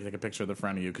 I'd really like to take a picture of the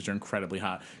front of you because you're incredibly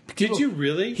hot. Did you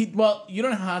really? Well, you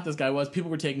don't know how hot this guy was.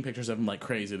 People were taking pictures of him like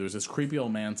crazy. There was this creepy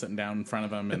old man sitting down in front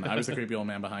of him, and I was the creepy old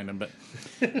man behind him. But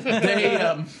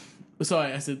they, so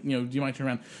I said, do you mind turning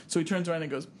around? So he turns around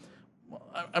and goes,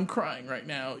 I'm crying right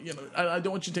now. You know, I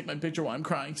don't want you to take my picture while I'm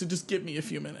crying, so just give me a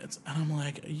few minutes. And I'm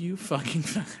like, are you fucking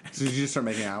fat? So did you just start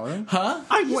making out with him? Huh?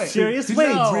 Are you serious? Did Wait,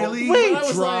 you really wait, I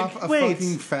was drop like, a wait.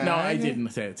 fucking fag? No, I didn't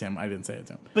say it to him. I didn't say it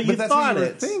to him. but you that's thought what you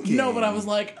were it. thinking. No, but I was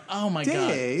like, oh my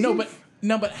Dave. god.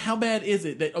 No, but how bad is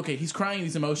it that he's crying,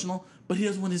 he's emotional, but he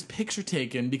doesn't want his picture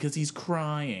taken because he's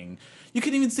crying. You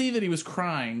couldn't even see that he was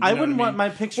crying. I you know wouldn't what want my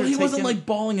picture Well, he wasn't taken- like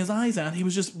bawling his eyes out. He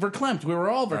was just verklempt. We were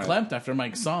all verklempt after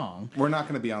Mike's song. We're not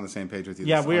going to be on the same page with you.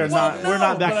 Yeah, this we are on not. this no, We're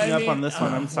not but backing I up mean, on this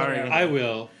one. I'm sorry. whatever. I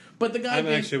will. But the guy I'm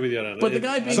being, actually with you on it. But the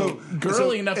guy being So-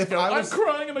 girly enough to if go, I I'm was-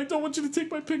 crying and I don't want you to take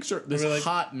my picture. This Really?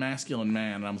 hot masculine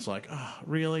man, and I was like, oh,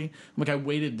 really? I'm like, I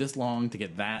waited this long to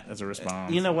get that as a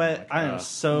response. You know what? Like, I am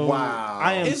so. Wow.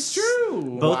 I am. It's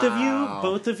true. Both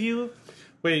Wow. of you.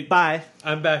 Wait, Bye.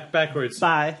 I'm backwards.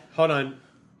 Bye. Hold on.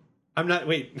 I'm not.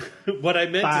 Wait. What I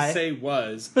meant Bye. to say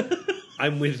was,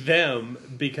 I'm with them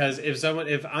because if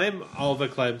I'm all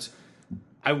verklempt,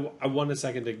 I want a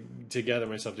second to gather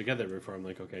myself together before I'm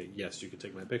like, okay, yes, you can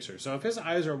take my picture. So if his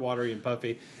eyes are watery and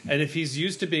puffy, and if he's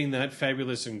used to being that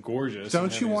fabulous and gorgeous,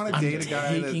 Don't you want to I'm date a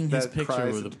guy taking his that picture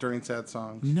cries with a- during sad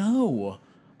songs? No.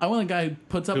 I want a guy who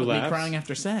puts up Who with laughs? me crying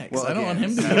after sex. Well, I don't want again,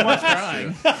 him to be much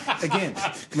crying. Again,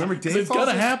 remember Dave it's falls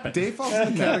gonna in- happen. Dave falls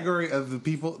in the category of the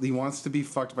people he wants to be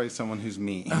fucked by someone who's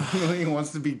mean. He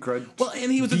wants to be grudge. Well,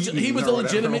 and he was a beaten or whatever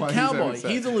legitimate while he's having cowboy. sex.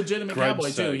 He's a legitimate Grudge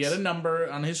cowboy too. He sex. had a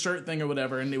number on his shirt thing or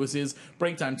whatever, and it was his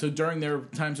break time. So during their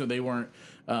times where they weren't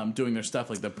doing their stuff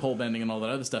like the pole bending and all that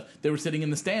other stuff, they were sitting in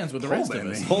the stands with the rest of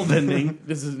us. Pole bending.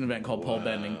 This is an event called pole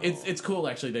bending. It's cool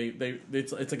actually.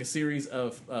 It's like a series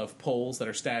of poles that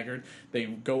are staggered. They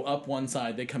go up one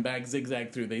side, they come back,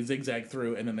 zigzag through, they zigzag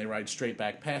through, and then they ride straight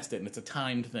back past it. And it's a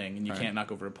timed thing, and you can't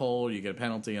knock over a pole, you get a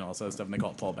penalty, and all this other stuff. And they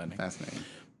call it pole bending. Fascinating.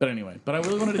 But anyway, I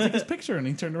really wanted to take his picture, and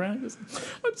he turned around and goes,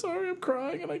 "I'm sorry, I'm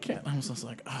crying, and I can't." I was just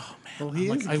like, "Oh man!" Well, he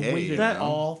I'm is like, gay, I waited you know?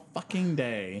 all fucking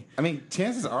day. I mean,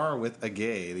 chances are with a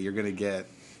gay that you're going to get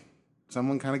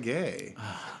someone kind of gay.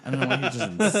 I don't know why he just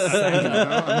You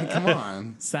know? I mean, come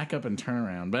on. sack up and turn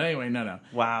around. But anyway, no.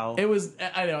 Wow. It was.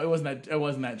 I know it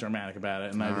wasn't that dramatic about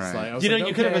it, and I was right. like, I was You know, like,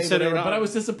 you could have okay, said it whatever. wrong. But I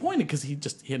was disappointed because he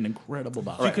had an incredible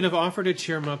body. You could have offered to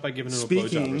cheer him up by giving him a blowjob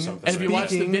Speaking- or something. And if you right? watch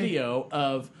the Speaking- video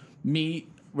of me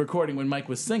recording when Mike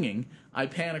was singing, I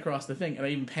pan across the thing, and I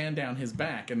even pan down his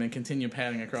back, and then continue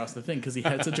panning across the thing because he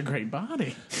had such a great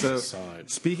body. So, Saw it.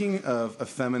 speaking of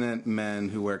effeminate men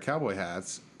who wear cowboy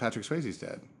hats, Patrick Swayze's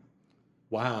dead.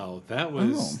 Wow, that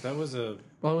was a.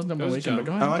 Well, I wasn't That was waiting, but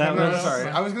dumb. go ahead. No, was- sorry.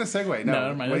 I was going to segue. No, No,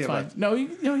 never mind. what That's do you fine.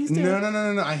 have? No, he's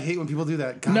dead. No. I hate when people do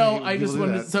that. God, No, hate when I people just do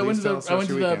wanted. that. So I went Please to tell us the what's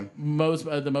your weekend.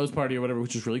 the most party or whatever,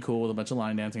 which was really cool with a bunch of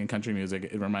line dancing and country music.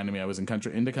 It reminded me I was into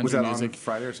country Was that music. on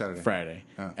Friday or Saturday? Friday,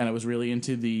 Oh. and I was really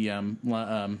into the I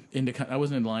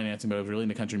wasn't into line dancing, but I was really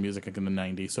into country music like in the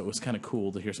 '90s. So it was kind of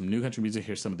cool to hear some new country music,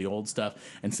 hear some of the old stuff,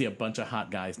 and see a bunch of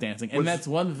hot guys dancing. And that's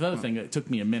the other thing that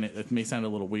took me a minute. That may sound a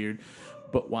little weird.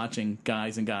 But watching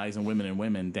guys and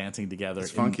women dancing together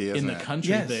funky, in isn't the it? country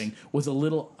Yes. thing was a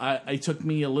little. It took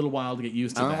me a little while to get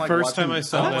used to I don't that. like First watching, time I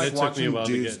saw don't that, like it took me a watching while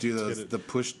to dudes get- do to those, get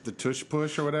it. the tush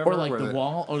push or whatever. or like where the they-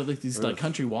 wall, or like these like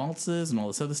country waltzes and all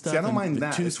this other stuff. See, I don't and mind the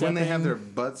that. It's when they have two-stepping.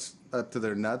 their butts up to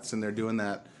their nuts and they're doing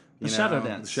that. You The know, shadow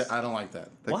dance. I don't like that.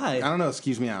 Why? I don't know.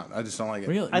 Excuse me out. I just don't like it.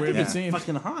 Really? I Where think have it's you seen?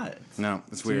 fucking hot. No,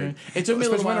 it's weird. It took me a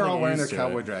little Especially when while they're to all get wearing their used to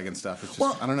cowboy it. dragon stuff. It's just,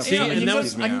 Well, I don't know. See, and that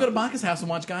was- I can go to Bacchus' house and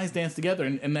watch guys dance together,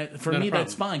 and that for Not a me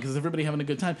that's problem. fine because everybody having a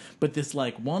good time. But this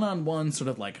like one-on-one sort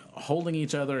of like holding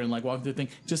each other and like walking through the thing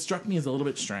just struck me as a little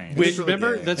bit strange. Wait, It's really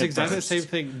remember gay. that's It exactly the bursts. same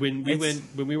thing when we It's-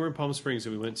 when we were in Palm Springs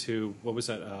and we went to what was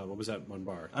that one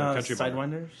bar, country bar.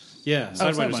 Sidewinders. Yeah, Sidewinders.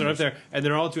 They're Sidewinders. up there, and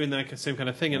they're all doing that same kind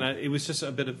of thing, and it was just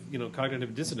a bit of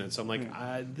cognitive dissonance. I'm like,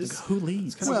 this Who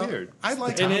leads? kind of Well, weird. I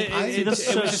like. And See, that's it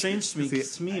so was just- strange to me.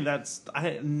 'Cause to me, that's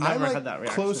I never I like had that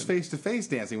reaction. close face-to-face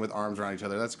dancing with arms around each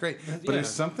other. That's great. But Yeah. there's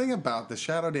something about the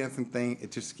shadow dancing thing.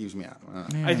 It just skews me out. I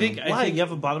don't know. I think Why? You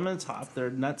have a bottom and a top. They're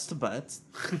nuts to butts.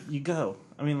 You go.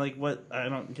 I mean, like, what? I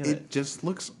don't get it. It just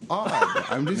looks odd.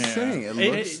 I'm just saying. It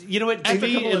looks. you know what? To After a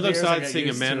me, couple it of looks years, I odd got seeing a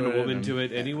used man to and a it, woman and- do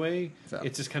it anyway. So.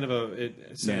 It's just kind of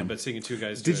Yeah. but seeing two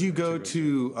guys. do Did it, you go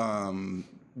two girls. to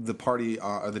the party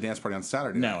or the dance party on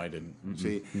Saturday? No, I didn't.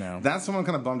 See, No. that's someone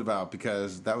kind of bummed about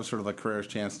because that was sort of like Carrera's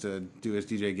chance to do his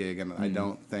DJ gig, and I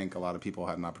don't think a lot of people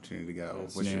had an opportunity to go,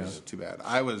 which yeah. is too bad.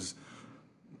 I was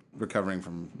recovering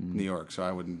from New York, so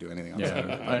I wouldn't do anything on Yeah,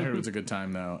 Saturday. I heard it was a good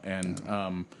time though,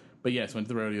 and but yes, went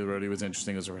to the rodeo. The rodeo was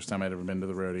interesting. It was the first time I'd ever been to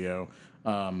the rodeo.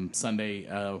 Sunday,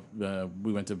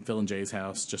 we went to Phil and Jay's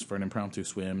house just for an impromptu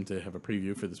swim to have a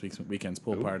preview for this weekend's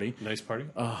pool party. Nice party.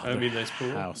 Oh, I mean, nice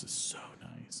pool. House is so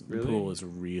nice. nice. Really? The pool is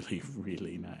really,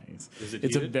 really nice. Is it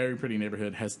it's a heated? very pretty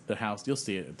neighborhood. Has the house, you'll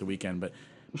see it at the weekend, but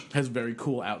has very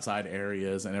cool outside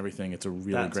areas and everything. It's a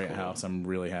really That's great cool. house. I'm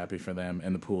really happy for them.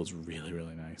 And the pool is really,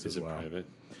 really nice Is as it well. private?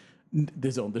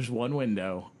 There's one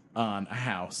window on a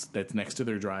house that's next to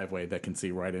their driveway that can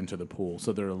see right into the pool.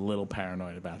 So they're a little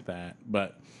paranoid about that.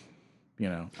 But, you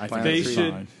know, I think They it's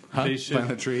should. fine. Huh? They should.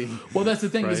 Plant a tree. Well, that's the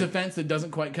thing. There's a Right. fence that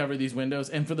doesn't quite cover these windows.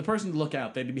 And for the person to look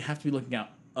out, they'd have to be looking out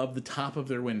of the top of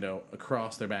their window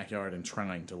across their backyard and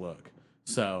trying to look.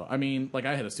 So, I mean, like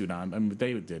I had a suit on. I mean,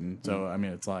 David didn't. So, I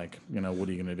mean, it's like, you know, what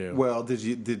are you going to do? Well,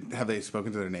 have they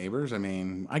spoken to their neighbors? I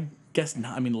mean, I guess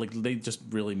not. I mean, like they just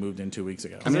really moved in 2 weeks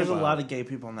ago. There's a lot of gay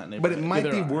people in that but neighborhood. it might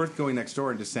there be are. worth going next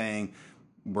door and just saying,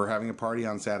 we're having a party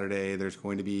on Saturday. There's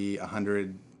going to be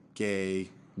 100 gay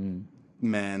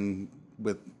men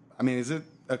with. I mean, is it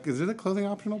a clothing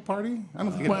optional party? I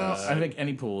don't think Well, it is. I think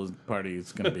any pool party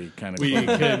is going to be kind of. We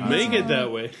can make it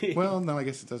that way. Well, no, I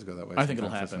guess it does go that way. I think it'll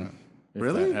sometimes, happen. doesn't it? If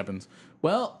Really? that happens.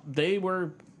 Well, they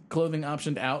were clothing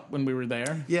optioned out when we were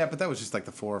there. Yeah, but that was just like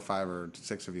the 4 or 5 or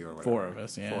 6 of you or whatever. 4 of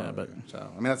us, yeah, Four of but- you. So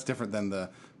I mean, that's different than the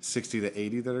 60 to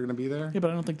 80 that are going to be there. Yeah, but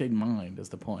I don't think they'd mind. Is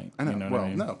the point? I know. You know what Well, I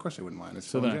mean? no, of course they wouldn't mind. It's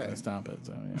So still they're in not J. going to stop it.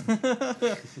 So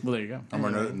yeah. Well, there you go. Yeah,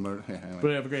 anyway. But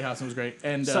we have a great house. It was great.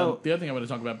 And So- the other thing I want to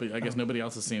talk about, but I guess nobody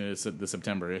else has seen it, is the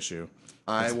September issue.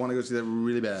 I want to go see that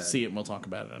really bad. See it, and we'll talk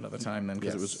about it another time then,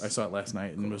 because Yes. I saw it last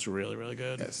night and it was really, really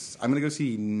good. Yes, I'm going to go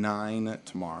see 9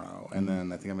 tomorrow, and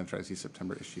then I think I'm going to try to see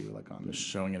September issue like on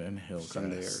Showing it in Hillcrest.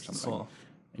 Sunday or something. Cool.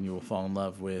 And you will fall in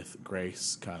love with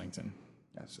Grace Coddington.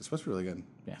 Yes, it's supposed to be really good.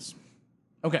 Yes.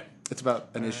 Okay. It's about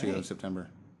an issue of September.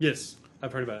 Yes,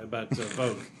 I've heard about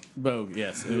Vogue. Vogue,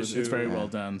 yes. It's very well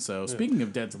done. So, speaking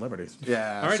of dead celebrities.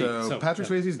 Yeah, Alrighty, so so- Patrick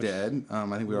Swayze's dead. I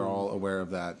think we are all aware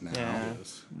of that now.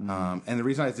 Yeah. And the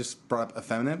reason I just brought up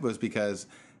effeminate was because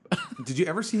did you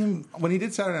ever see him when he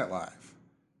did Saturday Night Live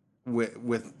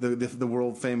with the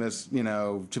world famous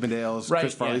Chippendales Right,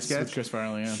 Chris Farley yes, sketch? with Chris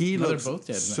Farley, yeah. He No, they're looks both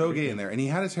dead. Isn't so that gay creepy? in there, and he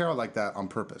had his hair out like that on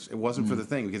purpose. It wasn't for the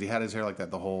thing because he had his hair like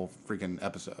that the whole freaking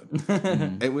episode.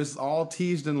 It was all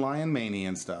teased in Lion Mania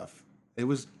and stuff. It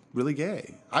was really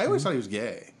gay. I always thought he was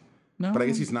gay. No. But I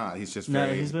guess he's not. He's just No,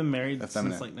 very he's been married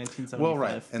effeminate. since like 1975. Well,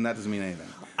 right, and that doesn't mean anything.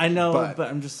 I know, But- but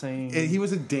I'm just saying. He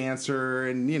was a dancer,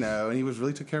 and and he was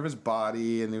really took care of his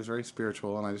body, and he was very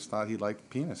spiritual. And I just thought he liked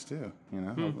penis too. I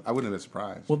wouldn't have been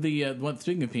surprised. Well,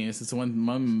 speaking of penis, it's the one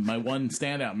my one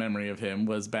standout memory of him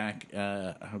was back.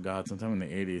 Sometime in the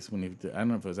 '80s when I don't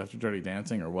know if it was after Dirty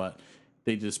Dancing or what.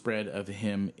 They did a spread of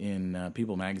him in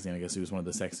People magazine. I guess he was one of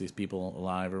the sexiest people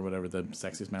alive, or whatever, the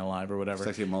sexiest man alive, or whatever.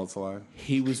 Sexy mullets alive.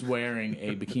 He was wearing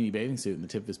a bikini bathing suit, and the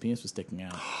tip of his penis was sticking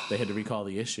out. They had to recall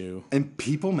the issue, And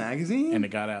People magazine. and it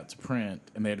got out to print,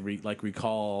 and they had to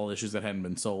recall all issues that hadn't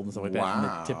been sold and stuff like that. And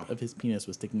Wow. the tip of his penis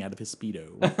was sticking out of his speedo.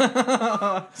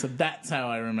 So that's how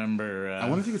I remember. I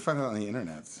wonder if you could find that on the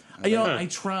internet. I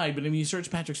tried, but when you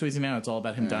search Patrick Swayze now, it's all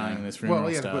about him dying in his funeral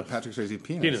Well, yeah, stuff. put Patrick Swayze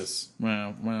penis. Penis.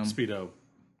 Well, Speedo.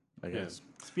 I guess.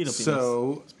 Speedo penis.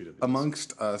 So, Speed up penis.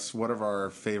 amongst us, what are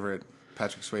our favorite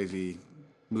Patrick Swayze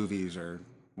movies or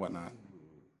whatnot?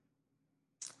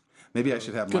 Maybe I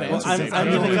should have Good my answer, answer. Jake. I'm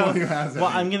I don't gonna know go. who has Well,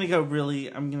 it. I'm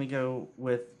gonna go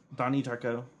with Donnie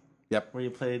Darko, Yep. where he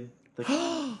played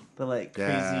the like crazy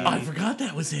Yeah. I forgot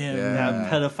that was him. Yeah.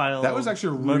 pedophile. That was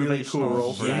actually a really cool motivational-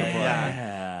 role for him to play.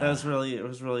 Yeah. That was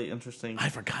really interesting. I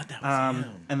forgot that was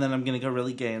him. And then I'm gonna go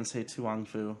really gay and say Tu Wong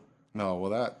Fu Oh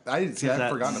well, I've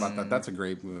that's- forgotten about that. That's a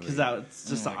great movie. because that's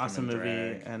just an Like him awesome in movie.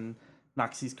 drag. And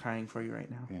Noxie's crying for you right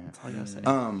now. That's all I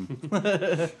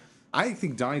gotta say. I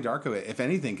think Donnie Darko, if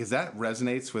anything, because that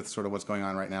resonates with sort of what's going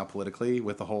on right now politically,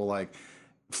 with the whole like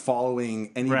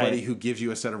following anybody Right. who gives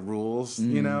you a set of rules,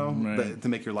 right. to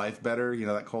make your life better,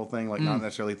 that whole thing, like not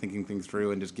necessarily thinking things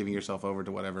through and just giving yourself over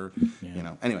to whatever,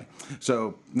 Anyway,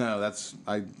 so no,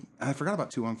 I forgot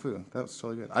about Tu Wong Fu. That was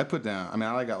totally good. I put down.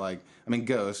 I got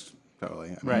Ghost,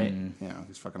 totally. Right.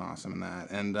 He's fucking awesome in that,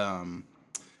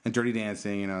 and Dirty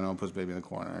Dancing, no one puts Baby in the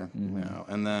Corner,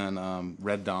 and then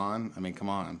Red Dawn. Come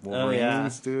on,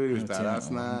 Wolverines, dude, he was badass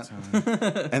in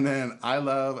that. And then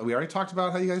we already talked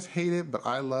about how you guys hate it, but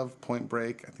I love Point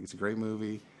Break. I think it's a great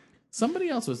movie. Somebody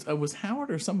else was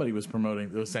Howard or somebody was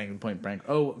saying Point Break.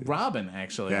 Oh, Robin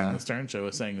actually Yeah. on the Stern Show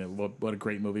was saying that what a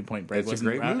great movie Point Break It's a was.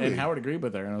 great movie. And Howard agreed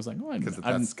with her, and I was like, oh,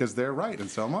 Because they're right, and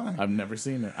so am I. I've never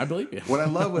seen it. I believe you. What I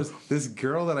love was this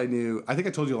girl that I knew. I think I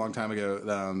told you a long time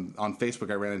ago on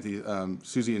Facebook. I ran into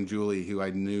Susie and Julie, who I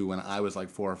knew when I was like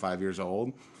 4 or 5 years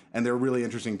old, and they're really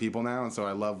interesting people now. And so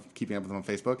I love keeping up with them on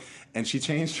Facebook. And she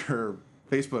changed her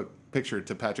Facebook picture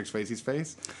to Patrick Swayze's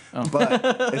face, but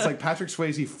it's like Patrick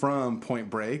Swayze from Point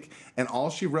Break, and all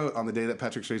she wrote on the day that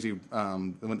Patrick Swayze,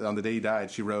 on the day he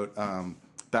died, she wrote,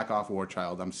 "Back off, war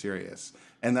child, I'm serious,"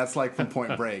 and that's like from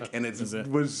Point Break, and it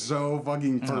was so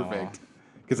fucking perfect.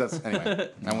 Because that's, anyway,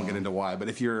 I won't get into why, but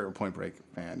if you're a Point Break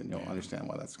fan, and you'll understand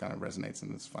why that's kind of resonates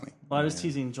and it's funny. Well, I was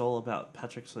teasing Joel about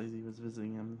Patrick Swayze was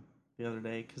visiting him the other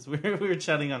day because we were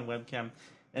chatting on webcam,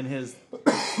 and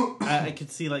I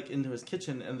could see like into his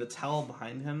kitchen, and the towel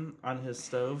behind him on his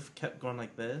stove kept going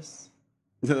like this,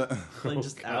 like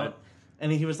just out,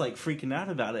 and he was like freaking out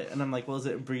about it, and I'm like, well, is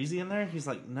it breezy in there? He's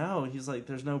like, no, he's like,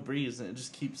 there's no breeze, and it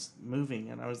just keeps moving,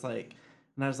 and I was like,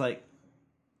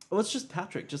 well, it's just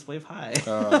Patrick. Just wave hi.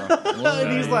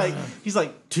 And he's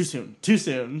like, too soon.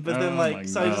 But then I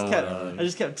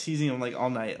just kept teasing him like all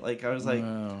night. Like I was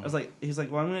like, he's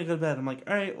like, well, I'm gonna go to bed. I'm like,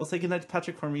 all right, well, say goodnight to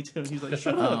Patrick for me too. And he's like,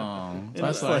 shut up.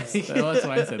 That's why I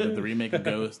said that the remake of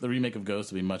Ghost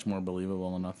would be much more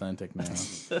believable and authentic now.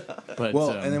 But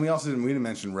and then we didn't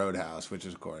mention Roadhouse, which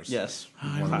is of course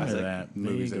one of that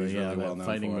movies that he's really well known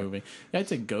fighting for. movie. Yeah, I'd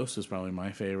say Ghost was probably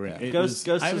my favorite. Yeah. Ghost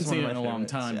I haven't is seen one it of in my a long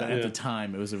favorites, time, yeah. but at the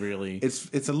time it was a really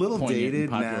it's a little dated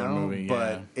popular now, movie,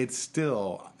 but it's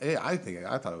still. I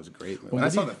thought it was a great movie. When I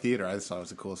saw it in the theater, I just thought it was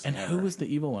the coolest thing And ever. who was the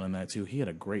evil one in that too? He had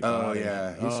a great Oh body.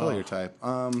 yeah, he's still your type.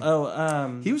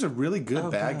 He was a really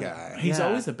good bad guy. He's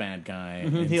always a bad guy.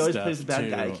 He always plays a bad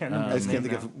guy. I can't remember. I just can't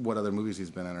think of what other movies he's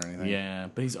been in or anything. Yeah,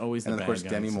 but he's always the and bad of course guy.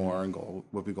 Demi Moore and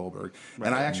Whoopi Goldberg. Right.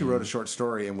 And I actually wrote a short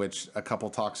story in which a couple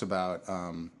talks about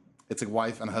it's a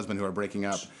wife and a husband who are breaking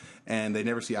up, and they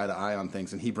never see eye to eye on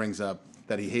things. And he brings up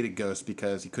that he hated Ghost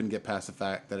because he couldn't get past the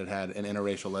fact that it had an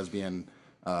interracial lesbian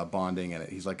bonding in it.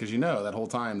 He's like, because that whole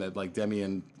time that like Demi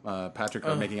and Patrick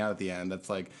are making out at the end, that's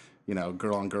like,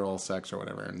 girl on girl sex or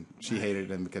whatever, and she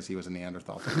hated him because he was a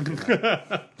Neanderthal.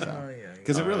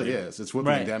 Because it really is. It's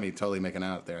Whoopi and Demi totally making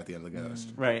out there at the end of the Ghost.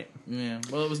 Right. Yeah.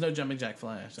 Well, it was no Jumping Jack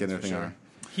Flash. Getting their thing on.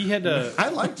 He had a. I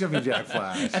like Jumping Jack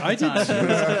Flash. I did. It was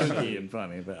kooky and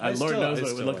funny, but Lord knows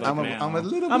what it would look like I'm now. a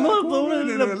little black woman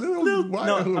in a little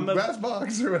white brass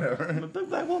box or whatever. I'm a big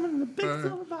black woman in a big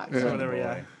silver box or whatever.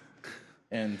 Yeah.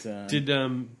 And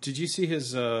did you see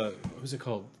his what was it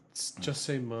called? Just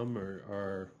Say Mum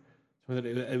or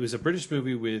it was a British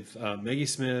movie with Maggie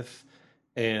Smith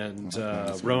and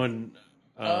Rowan.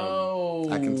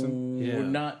 Atkinson? Yeah.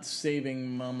 Not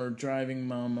saving mum or driving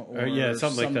mum or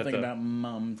something like that, about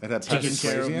mum. It had taking Patrick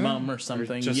care Swayze of in it? mum or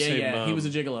something. Or Just Say Mum. He was a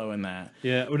gigolo in that.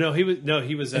 Yeah. Well, no,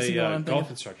 he was a golf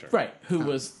instructor. Right. Who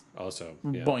was also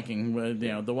boinking with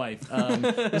the wife.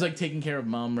 It was like taking care of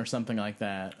mum or something like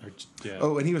that.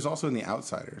 Oh, and he was also in The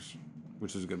Outsiders,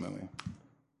 which is a good movie.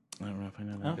 I don't know if I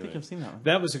know that. I don't think I've seen that one.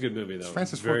 That was a good movie though.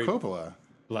 Francis Ford Coppola.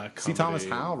 Black C. comedy. Thomas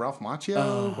Howell, Ralph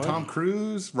Macchio, Tom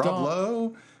Cruise, Rob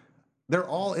Lowe. They're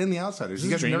all in The Outsiders.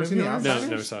 You guys have never seen The Outsiders? No,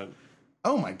 never saw it.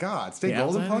 Oh my God! Stay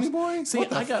Golden, Pony Boy. See, what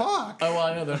the fuck? Oh, well,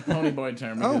 I know the Pony Boy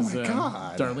term because my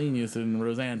God. Darlene used it in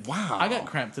Roseanne. Wow. I got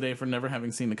crap today for never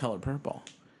having seen The Color Purple.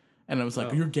 And I was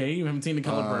like, "You're gay? You haven't seen The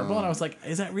Color Purple?" And I was like,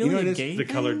 "Is that really a gay The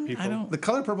thing? Colored People. I don't." The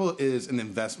Color Purple is an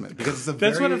investment because it's a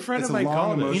That's very, what a friend it's of mine long,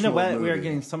 called it. emotional You know what? We are movie.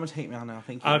 getting so much hate mail now.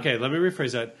 Thank you. Okay, let me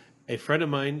rephrase that. A friend of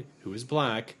mine who is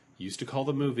black used to call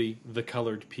the movie The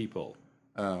Colored People.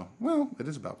 Oh, well, it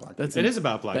is about black people. It is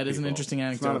about black people. That is an interesting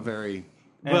anecdote. It's not a very...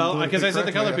 Well, because I said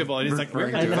the correct colored way people, and he's like, we're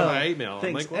referring going to to get it. my hate mail. I'm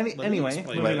Thanks. like, well, let me Anyway,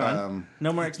 explain moving it. on.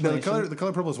 No more No, explanation. the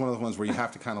color purple is one of those ones where you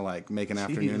have to kind of like make an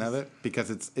afternoon of it because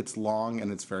it's long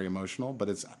and it's very emotional. But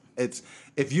it's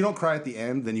if you don't cry at the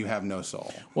end, then you have no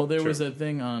soul. Well, there was a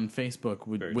thing on Facebook.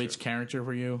 Very Which true. character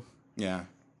were you? Yeah.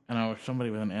 And I was somebody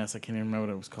with an S. I can't even remember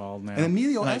what it was called now. And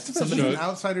Emilio Like, Estevez was in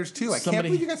Outsiders too. I can't somebody-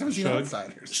 believe you guys haven't seen Shug.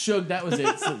 Outsiders. Shug, that was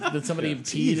it. So, did somebody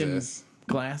peed in Jesus.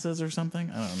 glasses or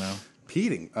something? I don't know.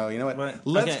 Peeting. Oh, you know what? What?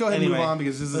 Let's Okay, go ahead and anyway, move on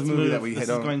because this is a let's movie move. that we This is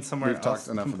don't. going somewhere we've talked else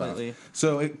enough completely. about.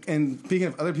 So, and speaking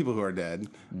of other people who are dead,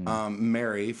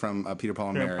 Mary from Peter, Paul,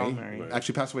 and Peter, Paul, Mary Mary.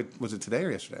 actually passed away. Was it today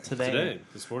or yesterday? Today,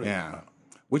 this morning. Yeah,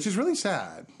 which is really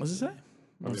sad. Was it today?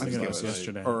 I was I thinking think it was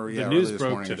yesterday. Or The yeah, news early this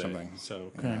broke morning today. or something.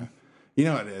 So, You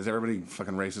know what it is. Everybody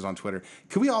fucking races on Twitter.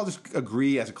 Can we all just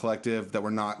agree as a collective that we're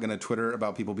not going to Twitter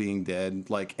about people being dead?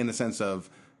 Like, in the sense of,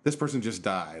 this person just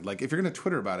died. Like, if you're going to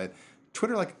Twitter about it,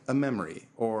 Twitter like a memory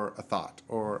or a thought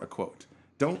or a quote.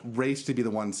 Don't race to be the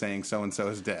one saying so-and-so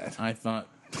is dead. I thought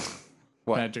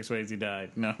What? Patrick Swayze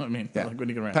died. No, I mean, Yeah. like when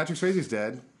you come around. Patrick Swayze's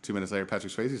dead. 2 minutes later,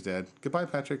 Patrick Swayze's dead. Goodbye,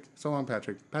 Patrick. So long,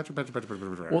 Patrick. Patrick.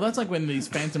 Well, that's like when these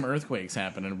phantom earthquakes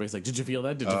happen, and everybody's like, "Did you feel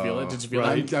that? Did you feel that? Did you feel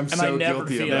right. that?" I'm and so I never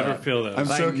guilty of feel that. Never feel those. I'm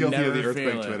so I guilty of never the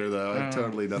earthquake feel it. Twitter, though. I've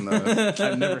totally done that.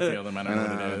 I never feel them. I don't know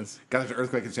what it is. Got an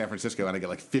earthquake in San Francisco, and I get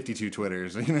like 52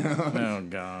 Twitters. You know. Oh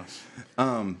gosh.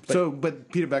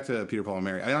 But Peter, back to Peter, Paul, and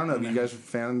Mary. I don't know. You guys are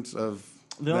fans of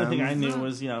The only them? thing I knew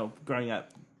was, growing up,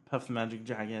 Puff the Magic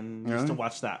Dragon, used to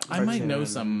watch that. I might cartoon know and-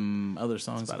 some other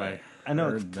songs if about I it. I know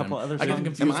a heard couple them. other I get songs.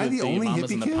 confused Am I with the the only Mamas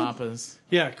hippie and the kid? Papas.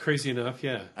 Yeah, crazy enough.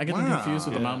 Yeah. I get them confused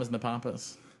with the Yeah. Mamas and the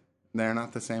Papas. They're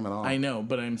not the same at all. I know,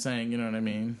 but I'm saying, you know what I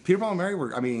mean? Peter, Paul, and Mary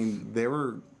were. I mean, they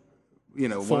were.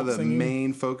 One Folk of the singing?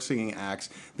 main folk singing acts.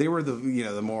 They were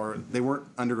the more. They weren't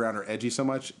underground or edgy so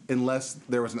much, unless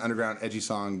there was an underground edgy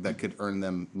song that could earn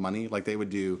them money. Like they would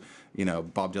do,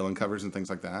 Bob Dylan covers and things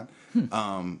like that.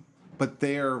 But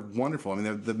they are wonderful. I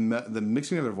mean, the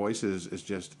mixing of their voices is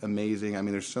just amazing. I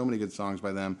mean, there's so many good songs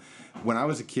by them. When I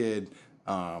was a kid,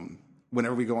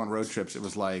 whenever we go on road trips, it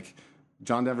was like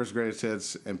John Denver's greatest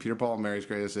hits and Peter, Paul, and Mary's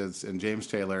greatest hits and James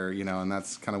Taylor, and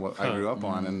that's kind of what I grew up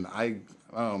on. And I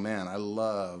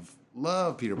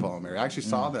love Peter, Paul, and Mary. I actually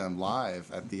saw them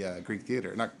live at the Greek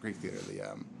Theater, not Greek Theater,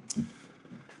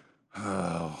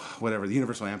 the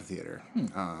Universal Amphitheater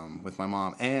with my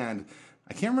mom. And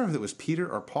I can't remember if it was Peter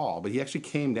or Paul, but he actually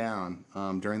came down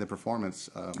during the performance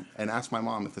and asked my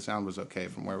mom if the sound was okay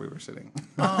from where we were sitting.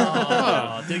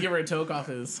 Oh, did he give her a toke off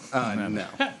his? No.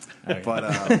 But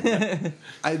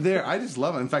I just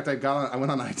love it. In fact, I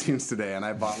went on iTunes today and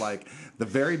I bought like the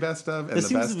very best of and This the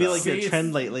seems best to be of. like your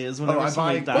trend lately. Is whenever I buy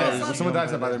somebody dies, when someone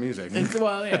dies, I buy their music.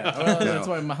 Well, yeah. Well, that's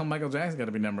why Michael Jackson's got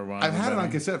to be number one. I've had it on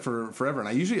cassette for forever, and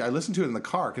I listen to it in the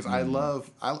car because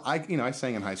I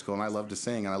sang in high school and I love to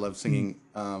sing and I love singing.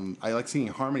 I like singing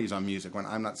harmonies on music when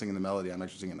I'm not singing the melody. I'm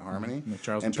actually singing the harmony.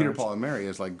 Charles and in Peter, Charge. Paul, and Mary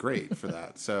is like great for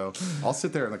that. So I'll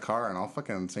sit there in the car and I'll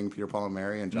fucking sing Peter, Paul, and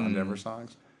Mary and John Denver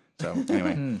songs. So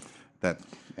anyway,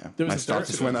 my stock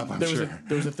just went up. I'm sure.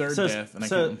 There was a third death, and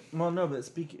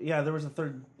there was a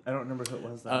third. I don't remember who it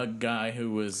was. Though. a guy who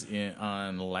was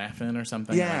on Laughing or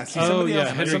something. Yeah, like, see, Oh, somebody yeah, else,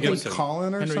 Henry something Gibson.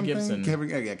 Colin or Henry something. Gibson.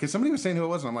 Yeah, because somebody was saying who it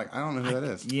was, and I'm like, I don't know who that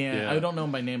is. Yeah, I don't know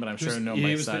him by name, but I'm sure I know him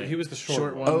by sight. He was the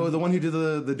short one. Oh, the one who did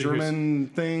the German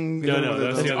thing. No, that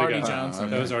was the other Artie guy. Johnson.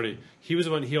 That was Artie. He was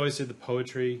the one. He always did the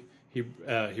poetry. He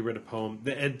read a poem.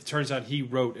 And it turns out he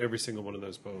wrote every single one of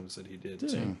those poems that he did.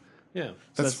 Too. Yeah,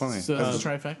 That's funny. So that's a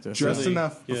trifecta. Just Really,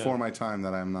 enough yeah. before my time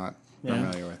that I'm not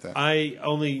familiar with that. I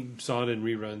only saw it in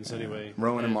reruns anyway.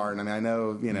 Rowan and Martin. I mean, I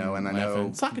know, and I know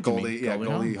Laughing. Sock it to Goldie. me. Yeah, Goldie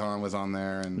Goldie Hawn. Hawn was on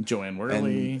there, and Joanne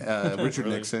Worley. and Richard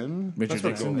Nixon. Richard That's what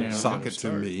Nixon. Goldie Yeah. Hawn Sock it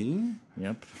to me,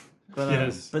 Yep. But,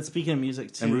 Yes. but speaking of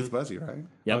music too, and Ruth Buzzy, right?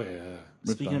 Yep. Oh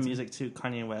yeah. speaking of music too,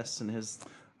 Kanye West and his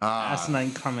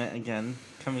asinine comment again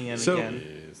coming in So- again.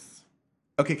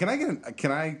 Okay, can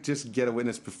I just get a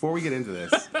witness before we get into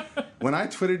this? When I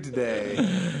twittered today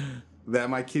that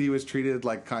my kitty was treated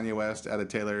like Kanye West at a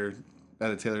Taylor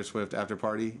Swift after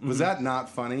party, was that not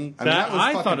funny? I mean, that was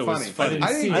I fucking thought it was funny.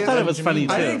 I thought it was funny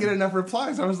I too. didn't get enough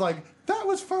replies. I was like, that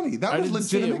was funny. That I was didn't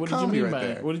see it. legitimate What did you comedy mean right by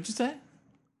there. it? What did you say?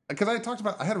 Because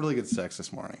I had really good sex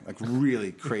this morning, like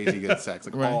really crazy good sex,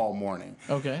 like Right. all morning.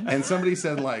 Okay. And somebody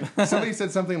said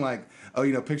something like,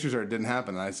 "Oh, pictures are it didn't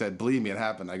happen." And I said, "Believe me, it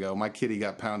happened." I go, "My kitty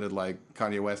got pounded like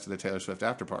Kanye West at a Taylor Swift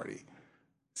after party."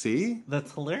 See?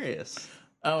 That's hilarious.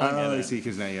 Oh, I get Oh, it. see,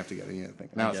 because now you have to get it. You have to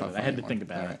think. I Now get it's not it. I funny had to anymore. think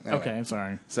about All it. right, anyway. Okay, I'm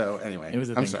sorry. So anyway, It was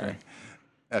a I'm thinker.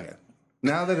 sorry. Okay.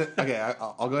 Now that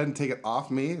I'll go ahead and take it off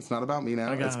me. It's not about me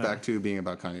now. got It's it. back to being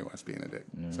about Kanye West being a dick.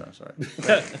 So sorry.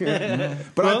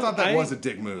 But I thought that was a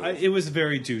dick move. It was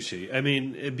very douchey. I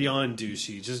mean, beyond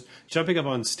douchey. Just jumping up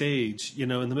on stage, in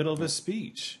the middle of a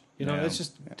speech. It's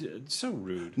just it's so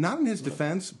rude. Not in his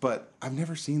defense, but I've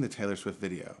never seen the Taylor Swift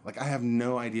video. Like, I have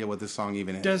no idea what this song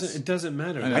even is. It doesn't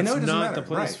matter. I know it doesn't not matter. the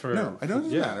place right. for. No, I know it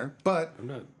doesn't matter. But I'm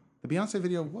not. the Beyonce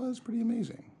video was pretty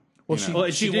amazing. Well, You she, know? Well,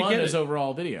 she she did won get his it.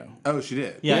 overall video. Oh, she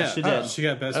did. Yeah, she did. She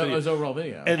got best Oh, video. his overall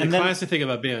video. And the then- classic thing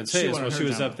about Beyoncé She is won when her she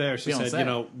was genre. up there, she Beyonce.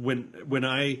 said, when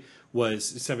I was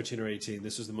 17 or 18,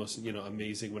 this was the most,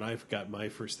 amazing. When I got my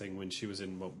first thing, when she was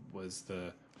in what was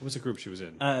the group she was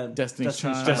in? Destiny's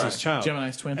Child. Destiny's Child.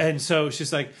 Gemini's Twin. And so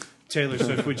she's like, Taylor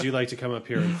Swift, would you like to come up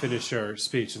here and finish your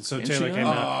speech? And so Taylor she came did?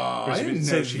 out. I didn't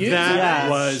So know she did. that Yeah,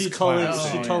 was she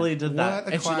classic. totally did that.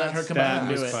 What? And she let her come That out and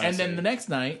do was it. classic. And then the next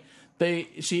night,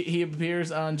 he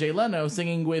appears on Jay Leno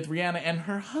singing with Rihanna and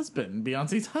her husband,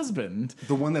 Beyonce's husband,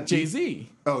 The one that Jay-Z.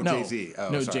 Oh, no, Jay-Z. Oh,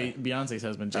 no, sorry. Beyonce's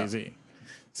husband, Jay-Z.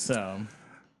 So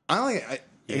I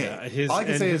Yeah, all I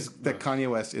can say is that Kanye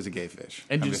West is a gay fish.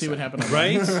 And did you see what happened on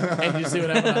right? And did you see what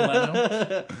happened on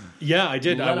Leno? Yeah, I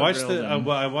did. I Leno watched grilled him.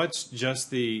 I watched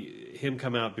just him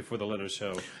come out before the Leno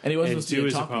show, And he wasn't supposed to do be a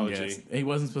his talking apology. guest. He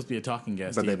wasn't supposed to be a talking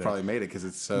guest But they either. probably made it because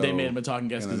it's so. They made him a talking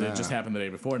guest because in it and just out. happened the day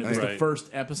before, and it was the Right. first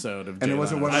episode of Jay And it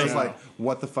wasn't one Leno's of those show. like,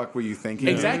 what the fuck were you thinking?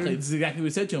 Exactly. dude? This is exactly what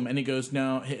he said to him. And he goes,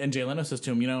 no. And Jay Leno says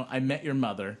to him, I met your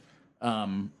mother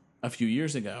a few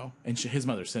years ago, and his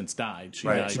mother since died. She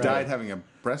Right. died. She died having a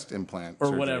breast implant Or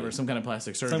surgery. whatever, some kind of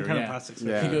plastic surgery. Some kind of yeah. plastic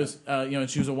surgery. Yeah. He goes, and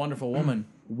she was a wonderful woman.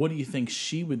 What do you think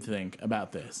she would think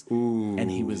about this? Ooh.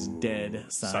 And he was dead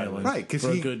silent Right, 'cause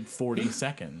for a he- good 40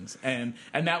 seconds. And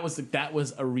that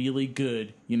was a really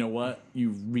good, you know what?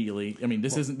 You really, I mean,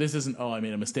 this isn't, oh, I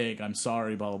made a mistake, I'm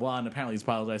sorry, blah, blah, blah. And apparently he's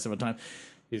apologized several times.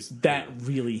 That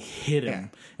really hit him.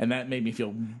 Yeah. And that made me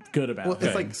feel good about Well,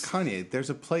 it's like things. Kanye. There's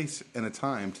a place and a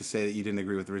time to say that you didn't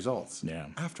agree with the results. Yeah.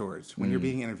 Afterwards, when you're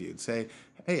being interviewed, say,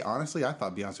 "Hey, honestly, I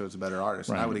thought Beyonce was a better artist,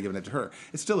 and I Right. would have given it to her."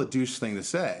 It's still a douche thing to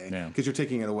say Yeah. because you're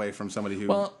taking it away from somebody who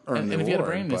Well, earned and the if he had a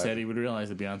award, brain in his but- head, he would realize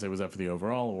that Beyonce was up for the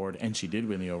overall award, and she did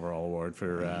win the overall award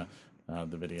for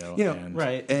the video. You know, and,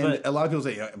 Right. And but a lot of people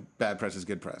say bad press is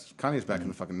good press. Kanye's back in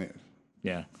the fucking news.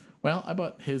 Yeah. Well, I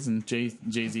bought his and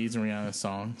Jay-Z's and Rihanna's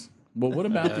songs. Well, what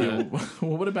about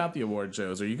the award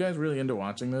shows? Are you guys really into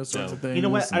watching those sorts of things? you know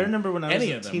what? I And remember when I was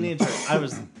any a of them. teenager, I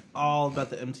was all about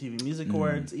the MTV Music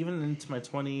Awards. Even into my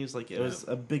 20s, like it was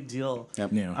a big deal. Yep.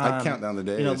 Yeah. I count down the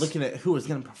days. Looking at who was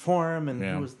going to perform and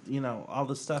Yeah. who was, all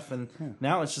this stuff. And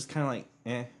now it's just kind of like,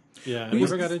 eh. Yeah, I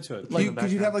never got into it.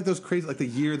 Because you'd have like those crazy, like the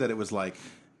year that it was like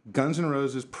Guns N'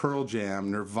 Roses, Pearl Jam,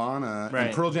 Nirvana, Right.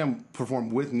 and Pearl Jam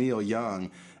performed with Neil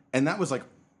Young, and that was like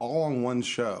all on one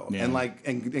show. Yeah. And like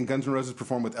and Guns N' Roses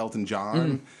performed with Elton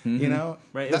John, you know?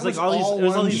 Right. It That was like all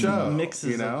one these show,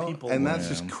 mixes you know? of people. And that's Yeah.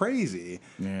 just crazy.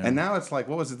 Yeah. And now it's like,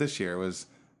 what was it this year? Well,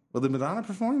 did Madonna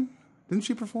perform? Didn't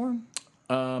she perform?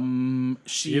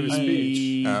 She gave a speech.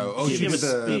 She gave did a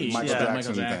the speech, Michael yeah.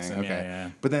 Jackson thing. Okay. Yeah.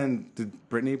 But then did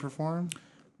Britney perform?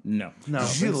 No. No. Did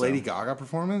you see the so. Lady Gaga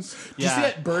performance? Did you see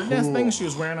that bird nest thing she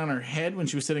was wearing on her head when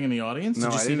she was sitting in the audience? No,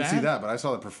 Did you I see didn't that? see that, but I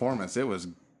saw the performance. It was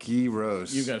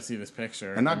gross. You got to see this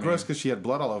picture. And not I mean, gross because she had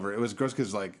blood all over. It was gross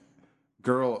because, like,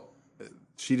 girl,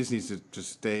 she just needs to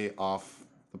just stay off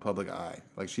the public eye.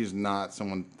 Like, she's not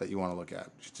someone that you want to look at.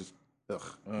 She's just, ugh.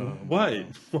 Why?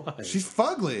 She's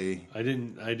fugly. I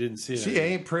didn't see it. She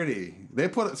ain't pretty. They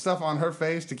put stuff on her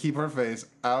face to keep her face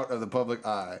out of the public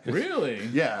eye. Really?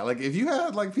 Yeah, like if you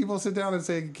had like people sit down and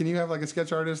say, "Can you have like a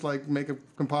sketch artist like make a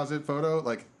composite photo?"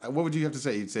 Like, what would you have to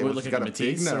say? You'd say, Would "Well, look she's like got a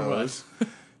big Matisse or what?" nose.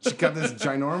 She's got this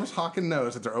ginormous hawking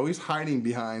nose that they're always hiding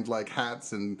behind like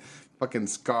hats and fucking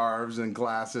scarves and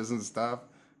glasses and stuff."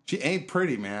 She ain't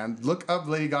pretty, man. Look up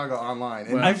Lady Gaga online.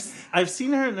 And I've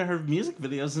seen her in her music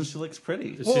videos and she looks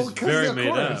pretty. She's very made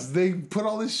up. They put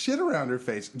all this shit around her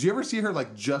face. Do you ever see her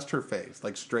like just her face,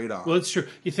 like straight on? Well, it's true.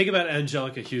 You think about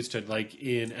Angelica Houston, like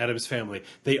in Addams Family,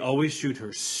 they always shoot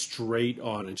her straight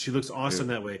on, and she looks awesome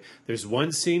that way. There's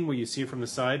one scene where you see her from the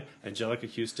side. Angelica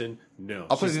Houston, no,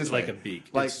 I'll put it she's this like way. a beak.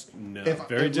 Like, It's, no, if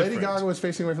very Lady different. Gaga was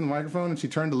facing away from the microphone and she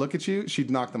turned to look at you, she'd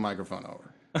knock the microphone over.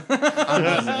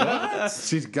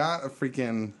 She's got a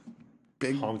freaking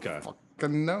big Honka.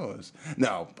 fucking nose.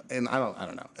 No, and I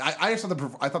don't know. I just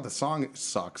thought I thought the song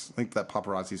sucks. I think that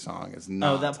paparazzi song is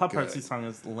not. Oh, that paparazzi good. song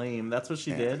is lame. That's what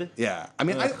she did. Yeah, I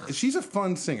mean, she's a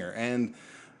fun singer, and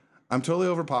I'm totally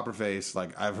over Popper Face.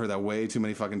 Like, I've heard that way too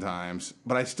many fucking times,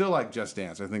 but I still like Just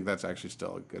Dance. I think that's actually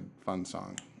still a good, fun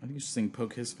song. I think you should sing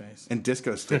Poke His Face. And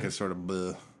Disco Stick is sort of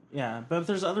bleh. Yeah, but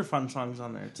there's other fun songs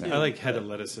on there too. I like Hedda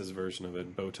Lettuce's version of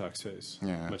it, Botox Face.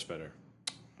 Yeah. Much better.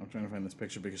 I'm trying to find this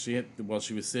picture because she had, while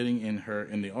she was sitting in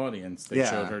the audience, they Yeah.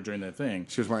 showed her during that thing,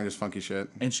 She was wearing this funky shit.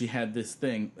 and she had this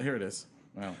thing. Here it is.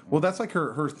 Wow. Well, that's like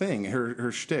her thing.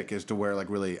 Her shtick is to wear like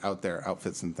really out there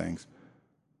outfits and things.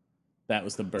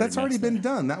 That's already nest been thing.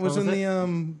 done. That was What was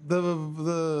in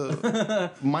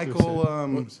the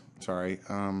Michael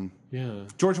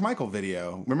George Michael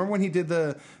video. Remember when he did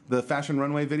the fashion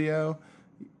runway video?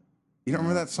 You don't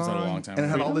remember that song? that a long time And it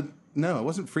had ago? all the no, it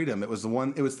wasn't Freedom. It was the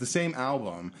one. It was the same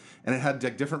album, and it had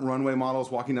like different runway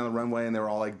models walking down the runway, and they were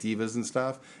all like divas and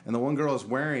stuff. And the one girl is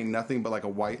wearing nothing but like a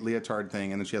white leotard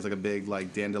thing, and then she has like a big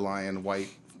like dandelion white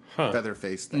feather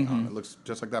face thing on. It looks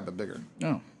just like that but bigger.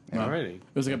 Oh, Alrighty. It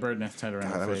was like a bird nest tied around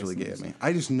God, her that was face. really gay of me.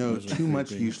 I just know too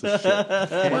much useless shit.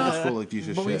 Well, full of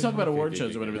useless But when you shit. talk about award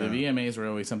shows or whatever, the VMAs were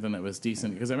always something that was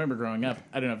decent. Because I remember growing up,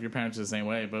 I don't know if your parents are the same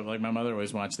way, but like my mother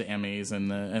always watched the Emmys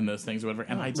and those things or whatever.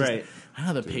 And I just, I don't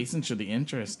know, the patience or the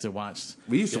interest to watch.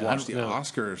 We used to watch the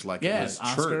Oscars like it was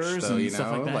Oscars church, though, and you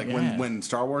stuff know? like that, when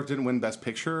Star Wars didn't win Best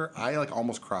Picture, I like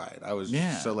almost cried. I was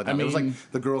so let down. It was like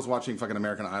the girls watching fucking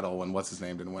American Idol when what's his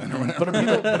name didn't win or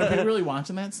whatever. But are people really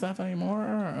watching that stuff anymore?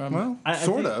 Well,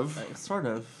 sort of. Sort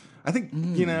of. I think,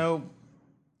 you know...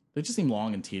 They just seem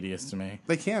long and tedious to me.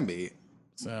 They can be.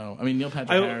 So, I mean, Neil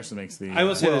Patrick Harris makes the... I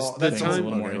will say this. That's a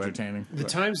little more entertaining. The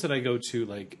times that I go to,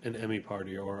 like, an Emmy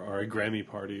party or a Grammy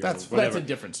party or that's whatever. That's a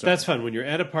different story. That's fun. When you're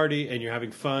at a party and you're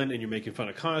having fun and you're making fun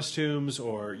of costumes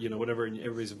or, you know, whatever, and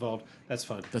everybody's involved, that's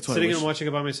fun. That's why Sitting and watching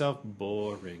it by myself,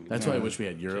 boring. That's why I wish we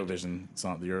had the Eurovision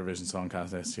Song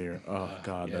Contest here. Oh,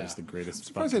 God, that is the greatest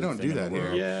spot. They don't do that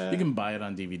here. Yeah. You can buy it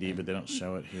on DVD, but they don't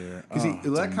show it here.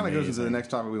 That kind of goes into the next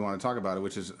topic we want to talk about,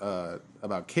 which is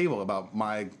about cable, about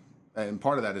my... And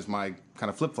part of that is my kind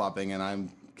of flip-flopping, and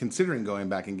I'm considering going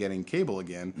back and getting cable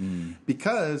again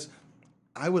because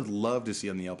I would love to see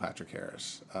Neil Patrick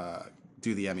Harris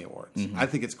do the Emmy Awards. I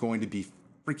think it's going to be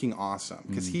freaking awesome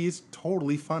because he's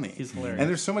totally funny. He's hilarious. And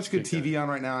there's so much good TV on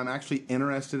right now. I'm actually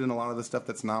interested in a lot of the stuff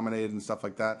that's nominated and stuff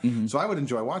like that. So I would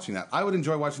enjoy watching that. I would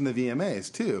enjoy watching the VMAs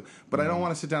too, but I don't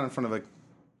want to sit down in front of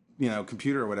a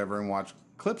computer or whatever and watch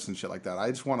clips and shit like that. I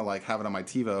just want to like have it on my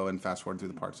TiVo and fast forward through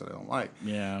the parts that I don't like.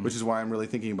 Yeah, which is why I'm really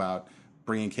thinking about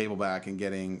bringing cable back and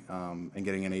getting an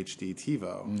HD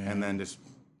TiVo, and then just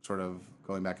sort of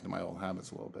going back into my old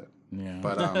habits a little bit. Yeah,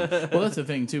 but well, that's the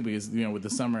thing too, because with the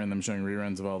summer and them showing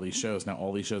reruns of all these shows, now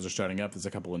all these shows are starting up. There's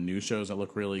a couple of new shows that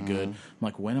look really good. I'm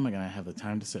like, when am I going to have the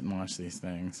time to sit and watch these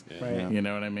things? Yeah. Right. You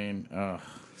know what I mean?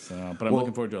 But I'm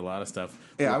looking forward to a lot of stuff.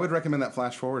 Yeah, I would recommend that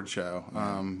Flash Forward show.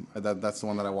 That's the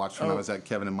one that I watched when I was at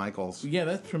Kevin and Michael's. Yeah,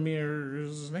 that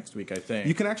premieres next week, I think.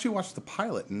 You can actually watch the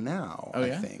pilot now. I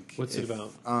think. What's it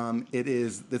about?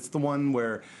 It's the one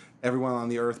where everyone on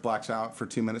the Earth blacks out for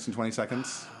 2 minutes and 20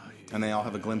 seconds. And they all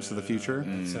have a glimpse of the future.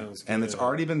 Sounds good. And it's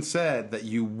already been said that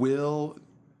they will,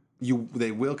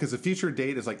 because the future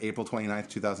date is like April 29th,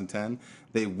 2010.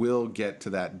 They will get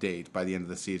to that date by the end of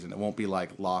the season. It won't be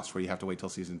like Lost where you have to wait till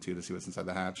season 2 to see what's inside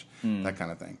the hatch, that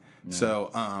kind of thing. Yeah. So,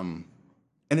 and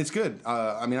it's good.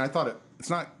 I mean, I thought it's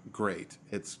not great.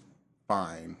 It's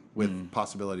fine with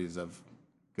possibilities of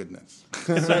goodness.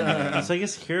 So I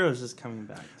guess Heroes is coming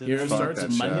back. Heroes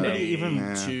starts Monday.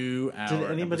 Even 2 hour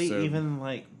Did anybody episode. even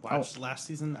like watch last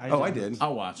season? I did.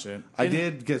 I'll watch it. I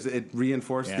did because it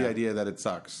reinforced the idea that it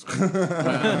sucks.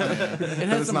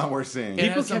 It's not worth seeing.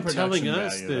 People kept telling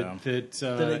us that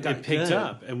it picked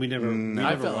up, and we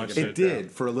never watched it. It did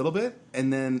for a little bit,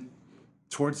 and then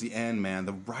towards the end, man,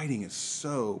 the writing is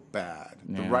so bad.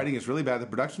 The writing is really bad. The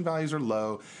production values are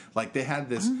low. Like they had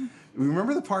this.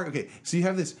 Remember the part? Okay, so you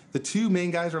have this. The two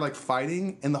main guys are like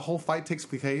fighting, and the whole fight takes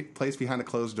place behind a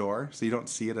closed door, so you don't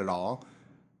see it at all.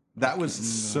 That was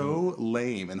so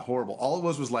lame and horrible. All it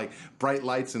was like bright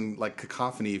lights and like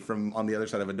cacophony from on the other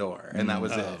side of a door, and that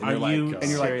was it. And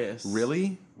you're serious? Like,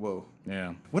 really? Whoa.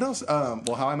 Yeah. What else?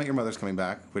 Well, How I Met Your Mother's coming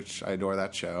back, which I adore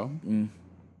that show.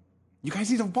 You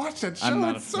guys need to watch that show.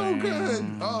 It's so good.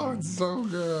 Oh, it's so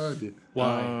good.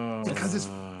 Why? Because it's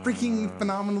freaking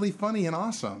phenomenally funny and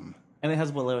awesome. And it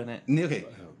has Willow in it. Okay.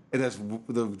 It has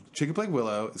the chick who played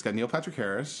Willow. It's got Neil Patrick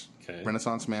Harris,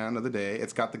 Renaissance man of the day.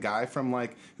 It's got the guy from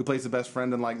who plays the best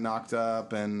friend in Knocked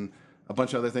Up and a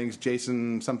bunch of other things.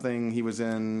 Jason something he was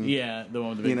in. Yeah, the one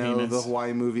with the big penis. The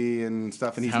Hawaii movie and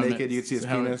stuff. And he's naked. You can see his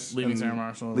penis. Leaving Sarah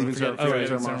Marshall.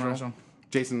 Sarah Marshall.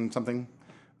 Jason something.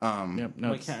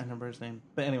 I can't remember his name.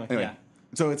 But anyway, yeah.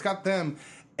 So it's got them,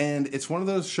 and it's one of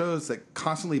those shows that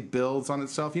constantly builds on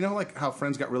itself. You know, how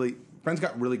Friends got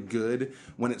really good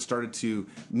when it started to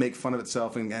make fun of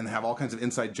itself and have all kinds of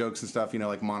inside jokes and stuff,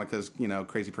 like Monica's,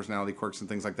 crazy personality quirks and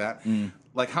things like that.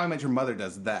 Like How I Met Your Mother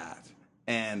does that.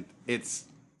 And it's,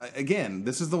 again,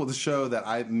 this is the show that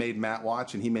I made Matt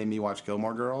watch, and he made me watch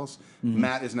Gilmore Girls.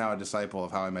 Matt is now a disciple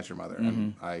of How I Met Your Mother,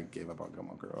 and I gave up on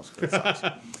Gilmore Girls. It sucks.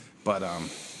 But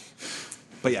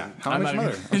yeah, How I Met Your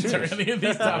Mother. Any of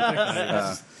these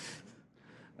topics.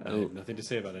 I have nothing to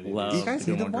say about any love of these. You guys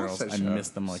need to watch Girls. that I show. miss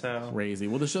them crazy.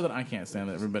 Well, the show that I can't stand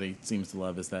that everybody seems to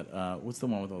love is that what's the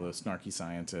one with all those snarky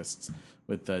scientists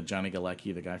with Johnny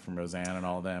Galecki, the guy from Roseanne, and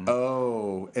all them.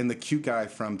 Oh, and the cute guy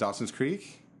from Dawson's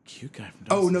Creek. Cute guy from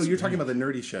Dawson's Creek. You're talking about the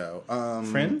nerdy show.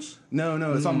 Fringe?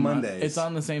 No, it's on Mondays. It's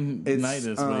on the same night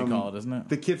as what do you call it, isn't it?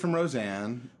 The kid from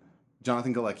Roseanne.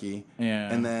 Jonathan Galecki.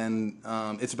 Yeah. And then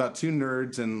it's about two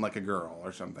nerds and a girl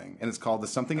or something. And it's called The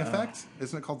Something Effect.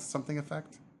 Isn't it called The Something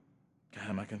Effect?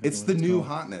 I'm not gonna think It's of the what new called.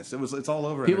 hotness. It's all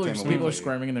over. People are Entertainment Weekly.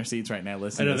 squirming in their seats right now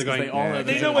listening. I know, to they're this 'cause going, they all know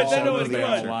they the know what- they know all what's they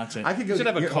going all on. watch it. I could go should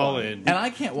have a here, call hold on. in. And I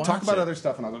can't watch Talk about it. other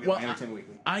stuff, and I'll go get my Entertainment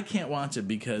Weekly. I can't watch it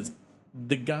because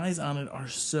the guys on it are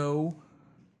so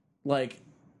like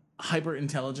hyper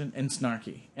intelligent and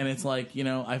snarky, and it's like, you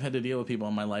know, I've had to deal with people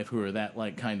in my life who are that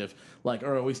like kind of like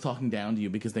are always talking down to you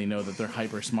because they know that they're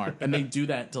hyper smart, and they do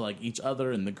that to like each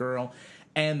other and the girl.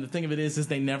 And the thing of it is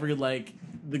they never like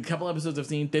the couple episodes I've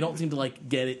seen, they don't seem to like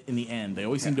get it in the end. They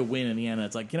always seem to win in the end. And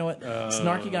it's like, you know what,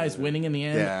 snarky guys winning in the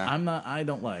end. Yeah. I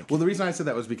don't like. Well, the reason I said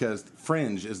that was because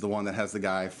Fringe is the one that has the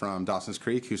guy from Dawson's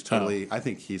Creek who's totally. I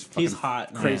think he's fucking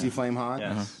hot, crazy yeah. flame hot.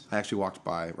 Yes. I actually walked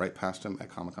right past him at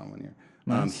Comic-Con one year.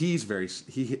 He's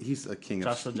he's a king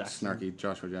Joshua of Jackson. snarky.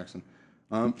 Joshua Jackson.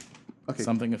 Okay.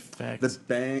 Something effects.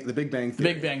 The Big Bang The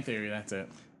Theory. Big Bang Theory, that's it.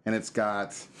 And it's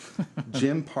got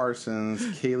Jim Parsons,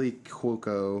 Kaylee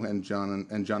Cuoco, and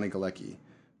Johnny Galecki.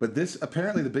 But this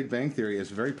apparently the Big Bang Theory is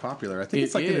very popular. I think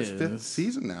it's like in its 5th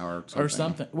season now or something. Or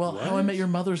something. Well, How I Met Your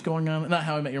Mother's going on. Not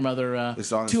How I Met Your Mother.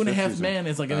 It's on its 2.5 fifth season. Men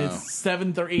is like in its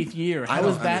 7th or 8th year. I How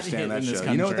don't is that hit understand that in this show.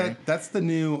 country? You know that's the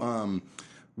new.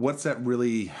 What's that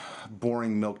really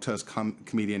boring milquetoast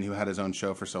comedian who had his own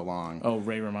show for so long? Oh,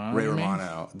 Ray Romano. Ray you mean?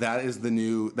 Romano. That is the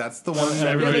new. That's the one.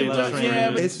 Everybody loves loves Ray Ray.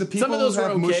 Romano. but It's the people some of those who were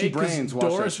have okay mushy 'cause brains watch that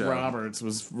Doris show. Roberts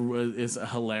is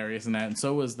hilarious in that, and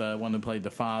so was the one who played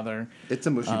the father. It's a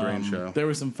mushy brain show. There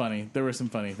were some funny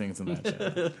things in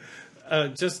that show.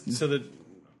 Just so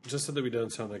that we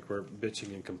don't sound like we're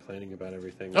bitching and complaining about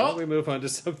everything. Oh. Why don't we move on to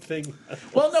something?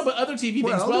 Well, no, but other TV things.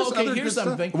 Well, there's okay, other here's good stuff.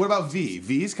 something. What about V?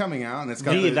 V's coming out, and it's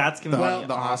got V, that's gonna be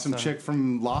the awesome awesome. chick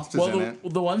from Lost is in it.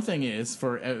 The one thing is,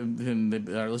 for and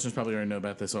our listeners probably already know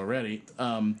about this already,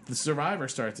 the Survivor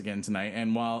starts again tonight,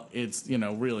 and while it's, you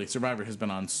know, really, Survivor has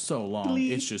been on so long,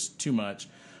 it's just too much.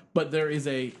 But there's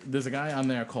a guy on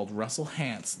there called Russell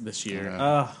Hantz this year,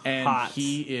 and hot.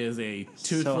 he is a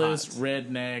toothless hot.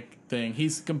 redneck thing.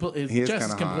 He's completely He is just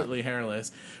kinda hot. completely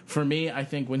hairless. For me, I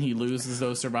think when he loses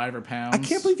those Survivor pounds, I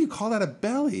can't believe you call that a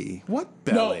belly. What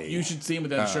no, belly? you should see him with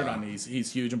that shirt on. He's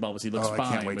huge and bulbous. He looks Oh, I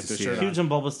can't fine wait with to the see shirt it. on. Huge and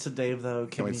bulbous to Dave, though.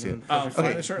 Can't wait to see it. Find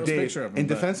Okay, a shirtless Dave, picture of him. in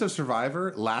but- defense of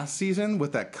Survivor, last season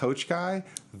with that coach guy,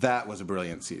 that was a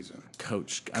brilliant season.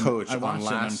 Coach I watched on it. I'm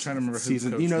last trying to remember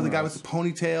season. who Coach You know, the guy was. with the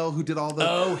ponytail who did all the.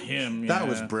 Oh, him. That yeah.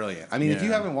 was brilliant. I mean, if you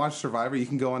Yeah. haven't watched Survivor, you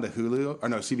can go onto Hulu or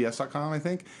no CBS.com, I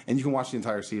think, and you can watch the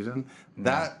entire season.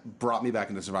 That brought me back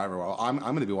into Survivor. Well, I'm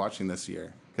going to be watching this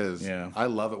year because I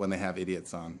love it when they have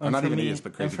idiots on. Or not even idiots,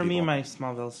 but crazy And for people. me, my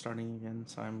Smallville's starting again,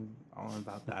 so I'm all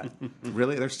about that.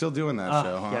 Really, they're still doing that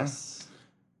show, huh? Yes.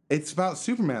 It's about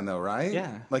Superman, though, right?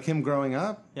 Yeah. Like him growing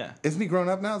up. Yeah. Isn't he grown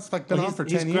up now? It's like been Well, on for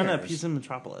he's 10 years. grown up. He's in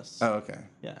Metropolis. Oh, okay.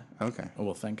 Yeah. Okay. Oh,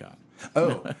 well, thank God.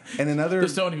 Oh, and another.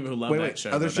 There's so many people who love that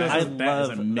show. Other but shows, that is- I that is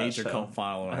love a that major show. cult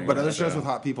following. but other shows with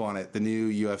hot people on it. The new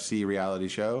UFC reality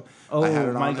show. Oh, I had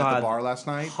it my on God. at the bar last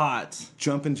night. Hot.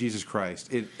 Jumpin' Jesus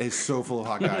Christ! It is so full of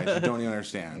hot guys. You don't even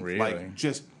understand. Really? Like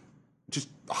just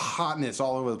hotness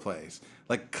all over the place.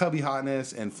 Like cubby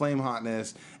hotness and flame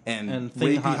hotness and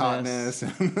thing rapey hotness,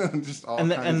 and just all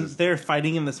And kinds of. they're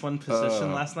fighting in this one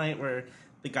position last night where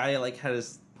the guy like had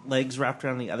his legs wrapped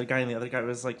around the other guy, and the other guy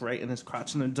was like right in his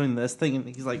crotch, and they're doing this thing, and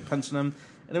he's like punching him,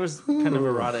 and it was kind of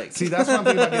erotic. See, that's what I'm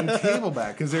thinking about getting cable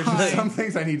back because there's just some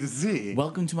things I need to see.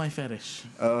 Welcome to my fetish.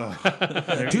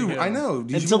 Dude, I know.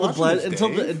 You should until be the watching blood, this, until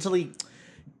Dave. he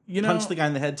You know, punched the guy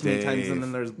in the head too many times, Dave. and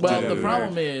then there's well, blood the everywhere.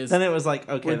 problem is Then it was like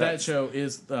okay, with that that's- show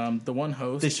is the one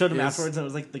host. They showed him is afterwards, and it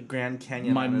was like the Grand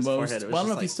Canyon My on his most. forehead. It was Well, I don't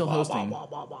know if just he's still like, hosting, wah,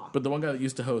 wah, wah, wah. but the one guy that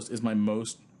used to host is my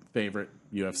most favorite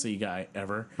UFC guy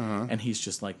ever, and he's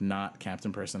just like not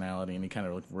Captain Personality, and he kind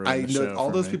of like ruined I the show know all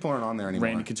for those me. people aren't on there anymore.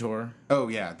 Randy Couture. Oh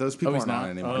yeah, those people he's aren't on not?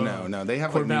 it anymore. Oh. No, they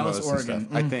have like new Corvallis, hosts and Oregon.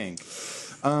 stuff.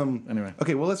 I think. Anyway,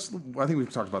 Okay, well I think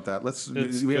we've talked about that.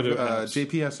 We have go to apps.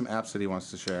 JP has some apps that he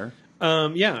wants to share.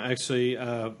 Yeah, actually,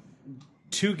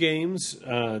 2 games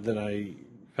that I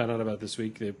found out about this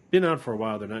week. They've been out for a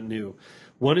while. They're not new.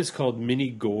 One is called Mini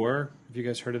Gore. Have you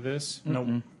guys heard of this?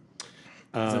 Nope.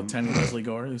 is it Tiny Leslie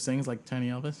Gore who sings like Tiny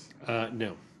Elvis?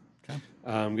 No. Okay.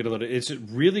 I'm gonna load it. It's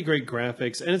really great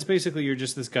graphics, and it's basically you're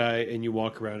just this guy, and you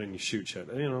walk around and you shoot shit.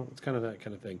 You know, it's kind of that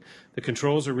kind of thing. The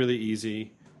controls are really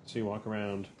easy, so you walk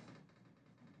around.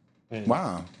 And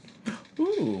Wow.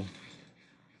 Ooh,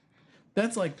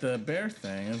 that's like the bear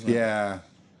thing, isn't it? Yeah.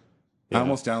 I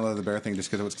almost downloaded the bear thing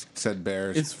just because it said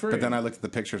bears. It's free. But then I looked at the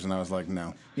pictures and I was like,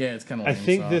 no. Yeah, it's kind of. I Like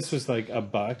think this was like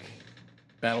 $1.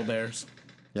 Battle Bears.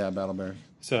 Yeah, battle bears.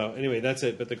 So anyway, that's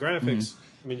it. But the graphics,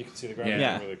 I mean, you can see the graphics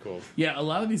Yeah. are really cool. Yeah, a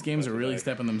lot of these games are really back.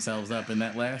 stepping themselves up. In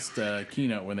that last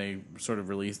keynote when they sort of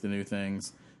released the new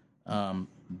things,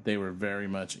 they were very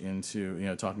much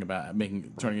into talking about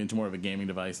turning it into more of a gaming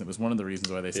device. And it was one of the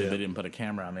reasons why they said they didn't put a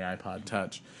camera on the iPod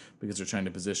Touch, because they're trying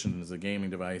to position it as a gaming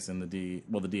device. And the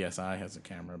DSi has a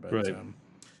camera, but Right.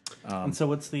 And so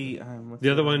what's the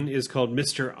other one is called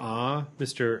Mr.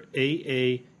 Mr.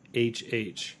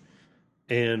 AAHH.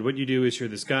 And what you do is you're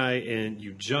this guy and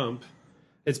you jump.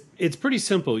 It's pretty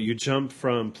simple. You jump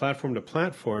from platform to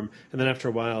platform, and then after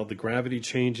a while, the gravity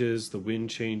changes, the wind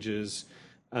changes,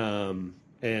 and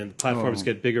the platforms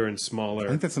get bigger and smaller. I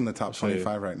think that's in the top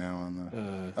 25 right now on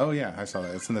the. Oh yeah, I saw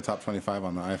that. It's in the top 25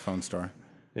 on the iPhone store.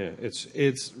 Yeah,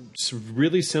 it's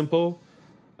really simple.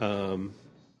 But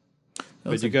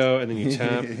you go and then you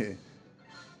tap. And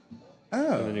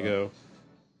then you go.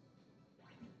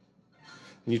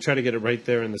 And you try to get it right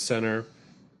there in the center.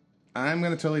 I'm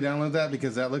going to totally download that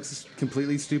because that looks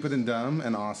completely stupid and dumb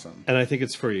and awesome. And I think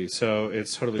it's free, so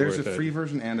it's totally worth it. There's a free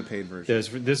version and a paid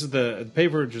version. This is the paid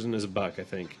version is $1, I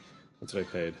think. That's what I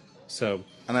paid. So.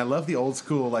 And I love the old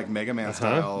school like Mega Man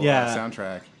style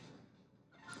soundtrack.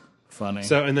 Funny.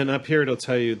 So, and then up here it'll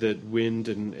tell you that wind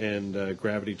and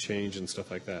gravity change and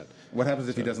stuff like that. What happens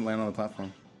if he doesn't land on the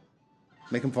platform?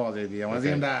 Make him fall, JV. I want to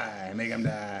see him die. Make him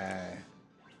die.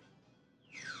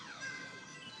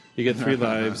 You get 3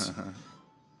 lives.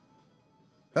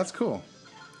 That's cool.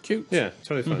 Cute. Yeah,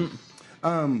 totally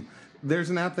fun. There's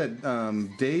an app that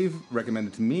Dave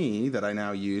recommended to me that I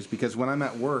now use because when I'm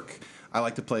at work, I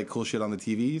like to play cool shit on the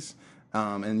TVs.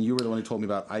 And you were the one who told me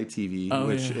about iTV,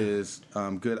 which is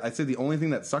good. I'd say the only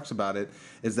thing that sucks about it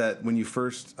is that when you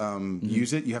first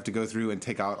use it, you have to go through and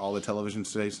take out all the television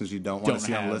stations you don't want to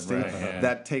see on the listing. Right,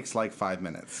 That takes like 5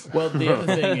 minutes. Well, the other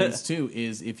thing is too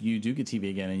is if you do get TV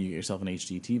again and you get yourself an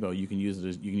HD TiVo, you can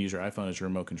use your iPhone as your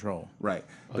remote control. Right.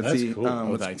 But that's cool.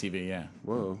 With iTV, yeah.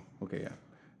 Whoa. Okay, yeah.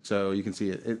 So you can see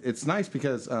it. It's nice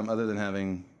because other than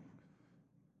having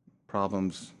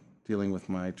problems dealing with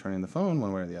my turning the phone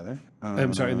one way or the other.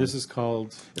 I'm sorry, and this is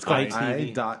called... It's called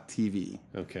i.tv.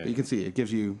 Okay. You can see it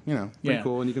gives you, pretty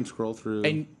cool, and you can scroll through.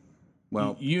 And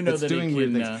well, you know it's that doing it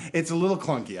weird can, things. It's a little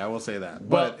clunky, I will say that.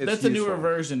 Well, but it's that's the useful. newer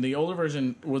version. The older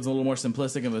version was a little more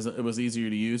simplistic and it was easier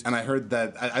to use. And I heard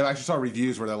that, I actually saw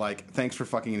reviews where they're like, thanks for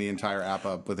fucking the entire app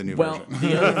up with a new well, version.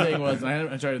 the other thing was, and I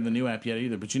haven't tried the new app yet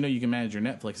either, but you can manage your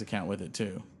Netflix account with it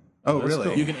too. Oh, really?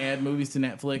 Cool. You can add movies to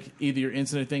Netflix, either your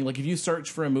instant thing. Like if you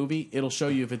search for a movie, it'll show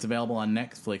you if it's available on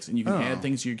Netflix, and you can add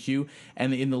things to your queue.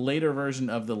 And in the later version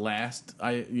of the last,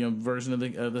 version of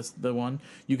the one,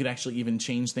 you could actually even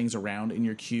change things around in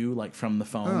your queue, like from the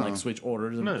phone, like switch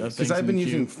orders of things. Because I've been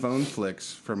using Phone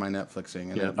Flicks for my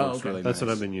Netflixing, and it works really nice. That's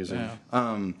what I've been using. Yeah.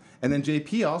 And then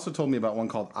JP also told me about one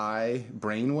called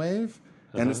iBrainwave.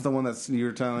 And it's the one that's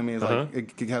you're telling me is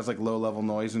like it has like low level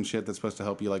noise and shit that's supposed to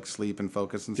help you like sleep and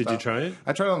focus and stuff. Did you try it?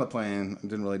 I tried it on the plane. It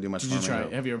didn't really do much. Did you try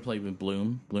it? Have you ever played with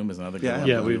Bloom? Bloom is another good one.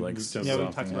 Yeah, we we've talked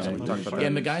about that.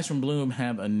 And the guys from Bloom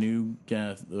have a new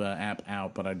app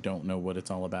out, but I don't know what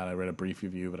it's all about. I read a brief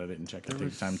review, but I didn't take the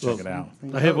time to check it out.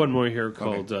 I have one more here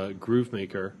called Groove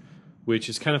Maker, which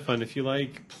is kind of fun if you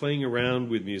like playing around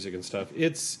with music and stuff.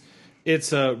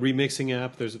 It's a remixing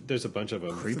app. There's a bunch of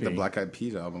them. It's like the Black Eyed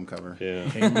Peas album cover.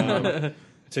 Yeah. It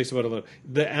takes about a little.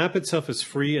 The app itself is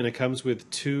free, and it comes with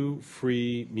 2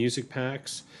 free music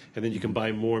packs, and then you can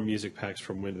buy more music packs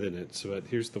from within it. So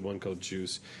here's the one called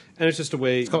Juice, and it's just a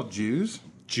way. It's called Juice.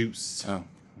 Juice. Oh,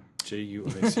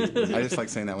 Juice. I just like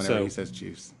saying that whenever he says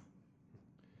juice.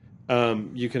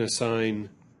 You can assign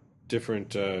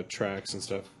different tracks and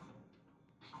stuff.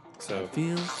 So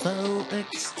Feel so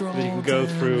extraordinary. you can go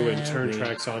through and turn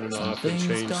tracks on and off and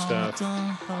change stuff.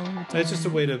 And it's just a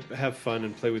way to have fun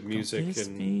and play with music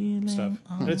and stuff.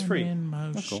 And it's free.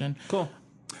 Cool.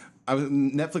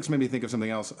 Netflix made me think of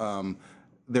something else.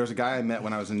 There was a guy I met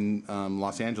when I was in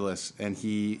Los Angeles, and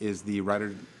he is the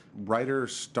writer,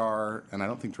 star, and I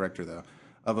don't think director though,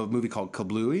 of a movie called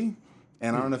Kablooey.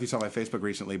 And I don't know if you saw my Facebook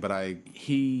recently, but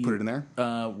he put it in there.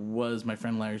 Was my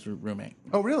friend Larry's roommate.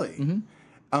 Oh, really? Mm-hmm.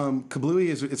 Kablooey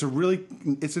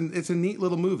it's a neat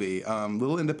little movie,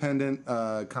 little independent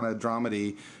kind of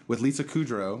dramedy with Lisa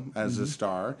Kudrow as a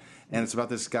star, and it's about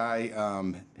this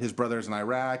guy. His brother's in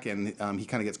Iraq, and he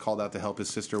kind of gets called out to help his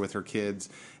sister with her kids,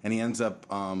 and he ends up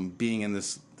being in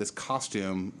this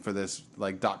costume for this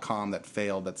like .com that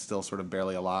failed, that's still sort of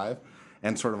barely alive.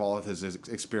 And sort of all of his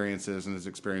experiences and his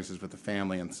experiences with the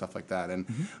family and stuff like that, and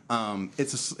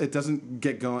it doesn't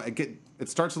get going. It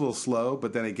starts a little slow,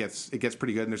 but then it gets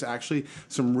pretty good. And there's actually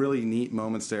some really neat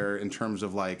moments there in terms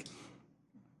of like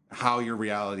how your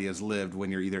reality is lived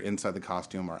when you're either inside the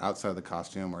costume or outside the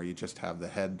costume, or you just have the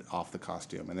head off the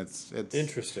costume. And it's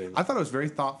interesting. I thought it was very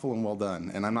thoughtful and well done.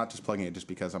 And I'm not just plugging it just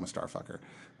because I'm a star fucker.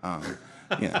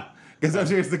 Because I'm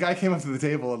serious, the guy came up to the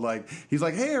table and like he's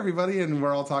like, "Hey, everybody," and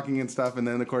we're all talking and stuff. And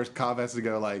then of course Cobb has to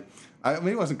go like, I mean,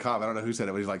 it wasn't Cobb. I don't know who said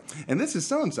it, but he's like, "And this is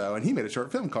so and so, and he made a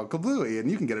short film called Kablooey,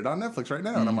 and you can get it on Netflix right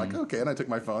now." And I'm like, "Okay." And I took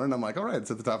my phone and I'm like, "All right, it's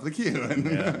at the top of the queue." And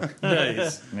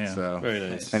Nice. Yeah. so Very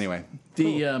nice. Anyway,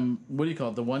 The what do you call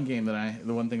it? The one thing that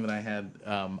I had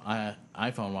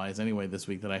iPhone wise anyway this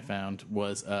week that I found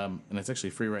was and it's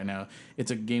actually free right now. It's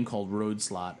a game called Road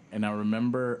Slot, and I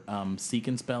remember Seek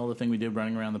and Spell, the thing we did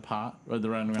running around the park.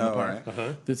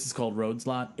 right. This is called Road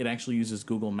Slot. It actually uses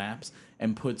Google Maps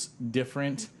and puts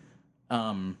different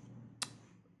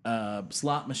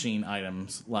slot machine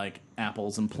items like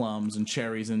apples and plums and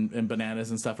cherries and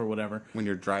bananas and stuff or whatever when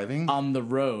you're driving on the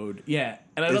road. Yeah.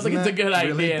 And I don't Isn't think it's a that good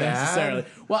really idea bad? necessarily.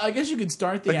 Well, I guess you could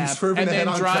start the Like you app swerving and ahead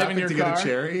then on drive in traffic your to car. get a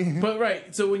cherry. But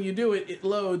right, so when you do it, it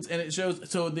loads and it shows.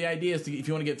 So the idea is if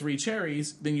you want to get 3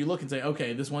 cherries, then you look and say,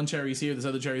 okay, this one cherry's here, this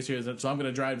other cherry's here, so I'm going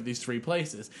to drive to these 3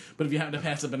 places. But if you happen to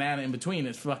pass a banana in between,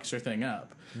 it fucks your thing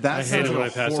up. That I hate sounds it when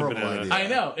like I pass a horrible banana. idea. I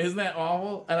know, isn't that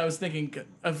awful? And I was thinking,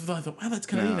 I thought, wow, that's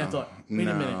kind of neat. And I thought, wait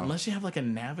a minute, unless you have like a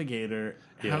navigator,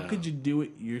 how Yeah. could you do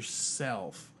it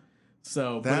yourself?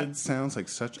 So, but That it's, sounds like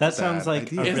such. That a sounds bad like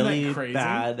idea. a Isn't that really crazy?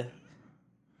 bad.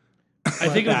 I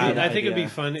think Bad it'd be idea.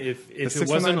 fun if The it wasn't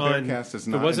 619 on. Bearcast does If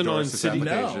it not wasn't on endorse this city.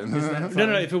 application. No, isn't that No,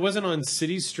 funny? if it wasn't on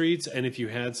city streets, and if you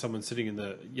had someone sitting in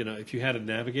the, if you had a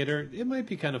navigator, it might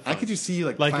be kind of fun. I could just see you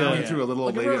like Like plowing a- through a little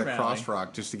like a lady road at a rally.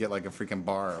 crossrock just to get like a freaking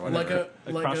bar or whatever.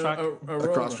 like cross rock? a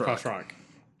road cross rock. cross rock.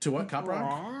 to what? Cop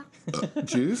rock?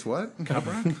 Juice? What? Cop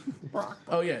rock?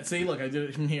 Oh yeah. See, look, I did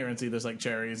it from here and see there's like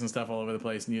cherries and stuff all over the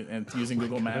place, and using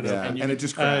Google Maps. Yeah, and, you and it can-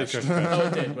 just crashed. Oh,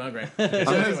 it did. Well, great. So I'm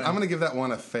anyway. gonna give that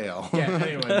one a fail. Yeah,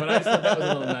 anyway, but I just thought that was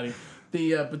a little nutty.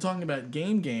 But talking about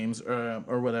games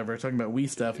or whatever, talking about Wii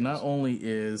stuff. Not only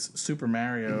is Super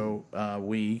Mario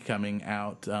Wii coming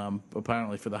out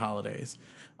apparently for the holidays,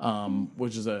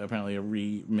 which is apparently a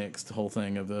remixed whole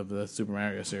thing of the Super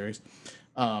Mario series.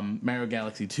 Mario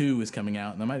Galaxy 2 is coming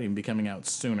out, and that might even be coming out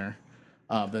sooner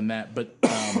than that. But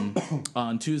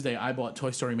on Tuesday, I bought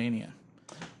Toy Story Mania.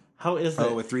 How is it?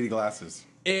 Oh, with 3D glasses.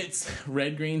 It's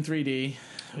red green 3D,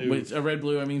 red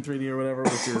blue 3D or whatever,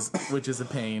 which is a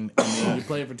pain. I mean, you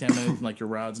play it for 10 minutes, and like your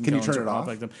rods and Can you cones turn are it off off?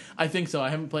 like them. I think so.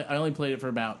 I only played it for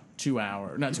about 2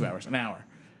 hours, not 2 hours, an hour.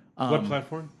 What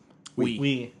platform?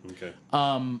 Wii. Okay.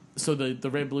 So the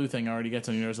red blue thing already gets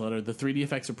on your newsletter. The 3D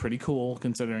effects are pretty cool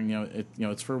considering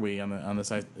it's for Wii on the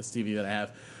size TV that I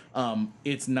have.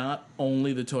 It's not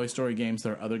only the Toy Story games.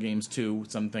 There are other games too.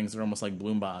 Some things are almost like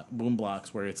boom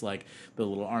blocks, where it's like the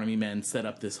little army men set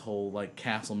up this whole like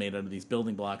castle made out of these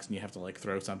building blocks, and you have to like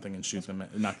throw something and shoot them,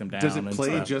 knock them down. Does it and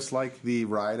play stuff. just like the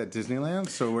ride at Disneyland?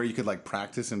 So where you could like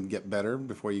practice and get better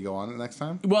before you go on it next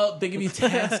time? Well, they give you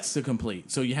tasks to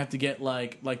complete. So you have to get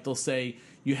like they'll say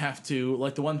you have to,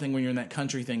 like the one thing when you're in that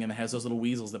country thing and it has those little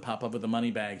weasels that pop up with the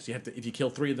money bags, you have to, if you kill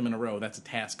 3 of them in a row, that's a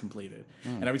task completed.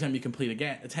 And every time you complete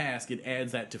a task, it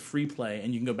adds that to free play,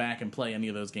 and you can go back and play any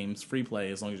of those games free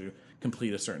play as long as you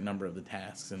complete a certain number of the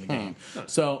tasks in the game.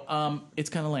 So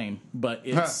it's kind of lame, but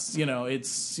it's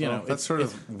That's sort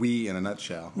of Wii in a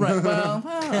nutshell. right. Well,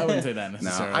 I wouldn't say that No,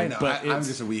 necessarily. I know. But I'm it's-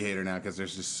 just a Wii hater now because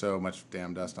there's just so much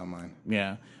damn dust on mine.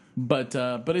 Yeah. But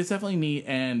it's definitely neat.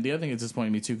 And the other thing that's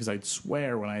disappointing me too, because I'd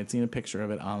swear when I had seen a picture of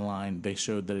it online, they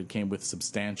showed that it came with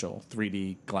substantial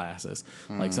 3D glasses,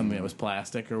 like something that was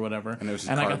plastic or whatever. And it was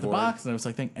just I got the cardboard? box, and I was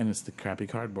like, and it's the crappy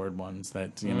cardboard ones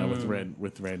that with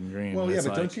red and green. Well, And yeah, it's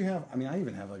but like, don't you have? I mean, I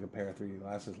even have like a pair of 3D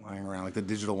glasses lying around, like the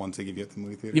digital ones they give you at the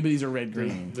movie theater. Yeah, but these are red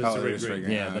green. That's a they're red just green.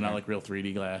 regular. Yeah, they're not okay. like real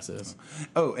 3D glasses.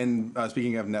 Oh, and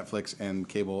speaking of Netflix and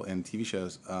cable and TV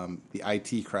shows, the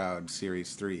IT Crowd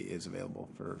Series 3 is available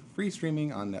for free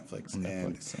streaming on Netflix. And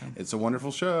yeah. it's a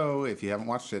wonderful show. If you haven't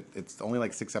watched it, it's only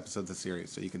like 6 episodes a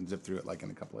series, so you can zip through it like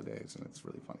in a couple of days, and it's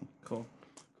really funny. Cool.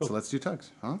 So let's do tugs,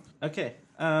 huh? Okay.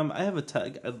 I have a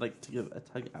tug. I'd like to give a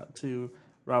tug out to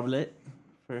Roblet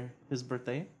for his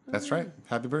birthday. That's right.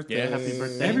 Happy birthday. Yeah, happy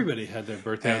birthday. Everybody had their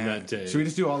birthday on that day. Should we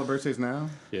just do all the birthdays now?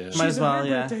 Yeah. Might as well,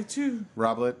 yeah. Birthday too.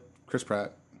 Roblet, Chris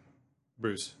Pratt,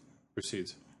 Bruce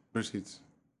Seeds. Bruce Heats.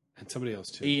 And somebody else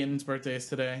too. Ian's birthday is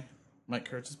today. Mike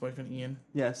Kurtz's boyfriend Ian.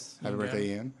 Yes. Happy Okay. birthday,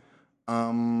 Ian.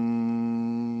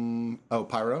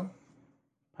 Pyro.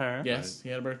 Pyra. Yes, he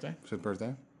had a birthday. It's his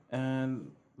birthday.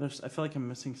 And I feel like I'm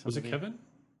missing Was somebody. it Kevin?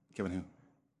 Kevin who?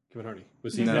 Kevin Hardy.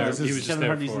 Was he No, there? this He is- was just Kevin there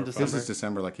Hardy's for in This December. is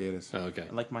December, like it is. Oh, okay.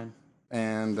 I like mine.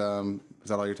 And is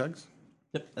that all your tugs?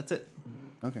 Yep, that's it.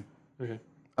 Okay. Okay.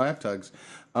 I have tugs.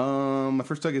 My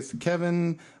first tug is to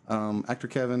Kevin, actor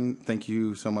Kevin. Thank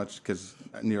you so much, because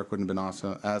New York wouldn't have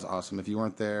been awesome if you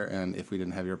weren't there, and if we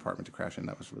didn't have your apartment to crash in.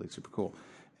 That was really super cool.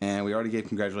 And we already gave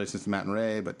congratulations to Matt and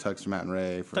Ray, but tugs to Matt and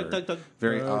Ray for Tug.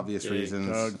 very obvious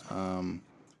reasons. Tug.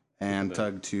 And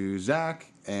tug to Zach,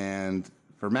 and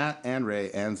for Matt and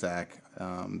Ray and Zach.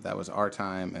 That was our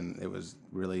time, and it was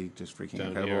really just freaking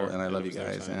incredible. And I love you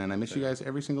guys, and I miss you guys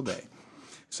every single day.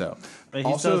 So,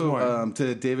 also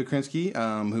to David Krinsky,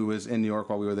 who was in New York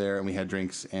while we were there, and we had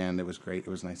drinks, and it was great. It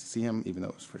was nice to see him, even though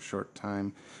it was for a short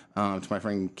time. To my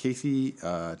friend Casey,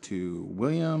 to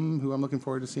William, who I'm looking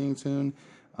forward to seeing soon,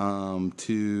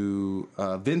 to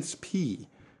Vince P.,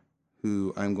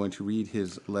 who I'm going to read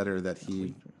his letter that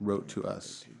he wrote to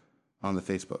us on the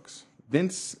Facebooks.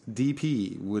 Vince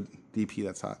DP,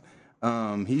 that's hot.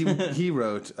 He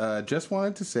wrote, just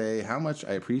wanted to say how much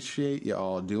I appreciate you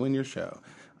all doing your show.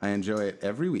 I enjoy it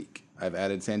every week. I've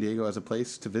added San Diego as a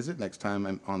place to visit next time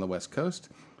I'm on the West Coast.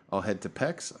 I'll head to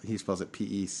PECS. He spells it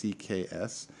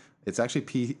P-E-C-K-S. It's actually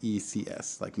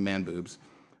P-E-C-S, like man boobs.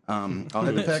 I'll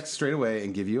head to PECS straight away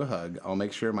and give you a hug. I'll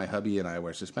make sure my hubby and I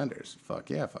wear suspenders. Fuck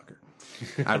yeah, fucker.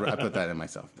 I put that in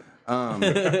myself.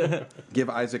 Give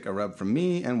Isaac a rub from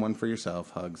me and one for yourself.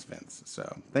 Hugs, Vince.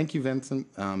 So thank you, Vincent.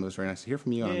 It was very nice to hear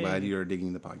from you, and I'm glad you're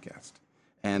digging the podcast.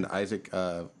 And Isaac,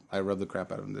 I rubbed the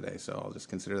crap out of him today, so I'll just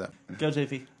consider that. Go,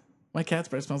 JP. My cat's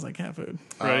breath smells like cat food.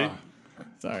 Right?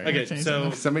 Sorry. Okay,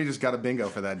 so somebody just got a bingo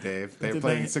for that, Dave. They were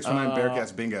playing 619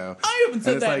 Bearcast bingo. I haven't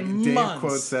said that in Dave months.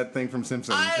 quotes that thing from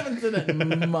Simpsons. I haven't said that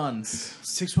in months.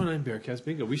 619 Bearcast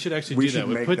Bingo. We should actually do that.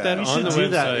 We make put that that. on the should do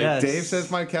website. that, yes. Dave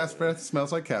says my cat's breath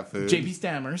smells like cat food. JP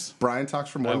stammers. Brian talks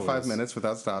for more than 5 Always. minutes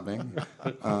without stopping.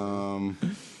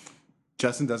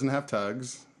 Justin doesn't have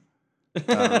tugs.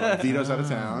 Vito's out of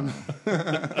town.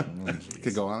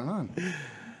 Could go on and on.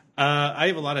 I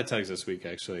have a lot of tugs this week,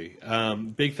 actually.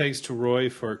 Big thanks to Roy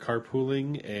for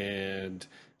carpooling and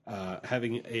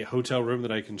having a hotel room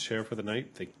that I can share for the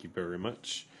night. Thank you very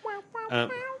much.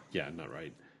 Yeah, not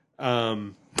right.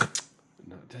 No,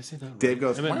 did I say that? Dave right?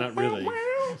 goes, I meant not really.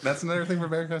 That's another thing for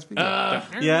Bearcast Bingo.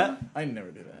 Yeah. I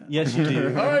never do that. Yes, you do.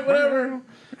 All right, whatever.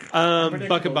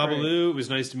 Buck and Babaloo. It was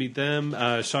nice to meet them.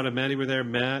 Sean and Maddie were there.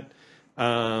 Matt.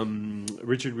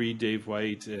 Richard Reed, Dave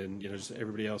White, and just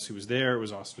everybody else who was there. It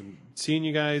was awesome seeing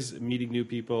you guys, meeting new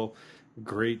people.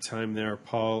 Great time there.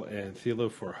 Paul and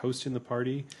Thilo for hosting the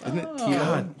party. Isn't it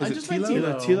Tilo? I Is just it met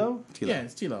Tilo? Tilo. Tilo. Yeah,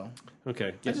 it's Tilo. Okay,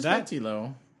 I yeah, just that met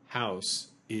Tilo. house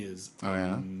is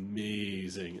yeah?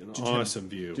 amazing. An awesome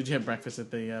view. Did you have breakfast at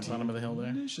the bottom of the hill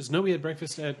there? Delicious. No, we had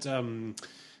breakfast at Fred's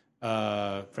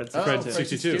Fred's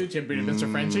 62. Did you have beer to Mr.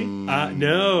 Frenchie?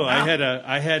 No, I had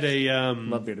a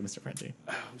Love beer to Mr. Frenchie.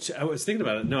 I was thinking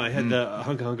about it. No, I had the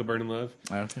Hunka Hunka Burnin' Love,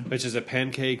 Okay. which is a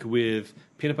pancake with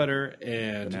peanut butter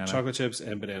and Banana. chocolate chips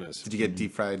and bananas. Did you get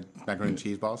deep fried macaroni and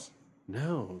cheese balls?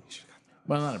 No,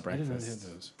 Well, not a I didn't know they breakfast.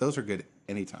 had those. Those are good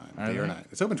anytime, day or they? night.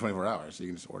 It's open 24 hours, so you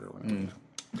can just order whenever.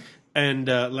 And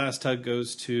last tug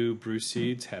goes to Bruce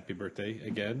Seeds. Happy birthday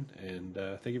again, and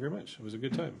thank you very much. It was a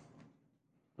good time.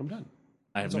 I'm done.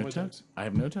 I have That's all no my tugs. tugs. I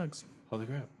have no tugs. Holy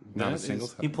crap! Not a That single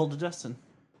is- time. He pulled a Justin.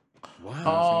 Wow.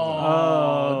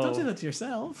 Oh, don't do that to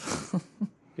yourself.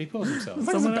 He pulls himself.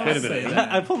 Someone Wait a else say minute.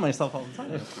 that. I pull myself all the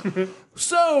time.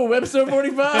 So, episode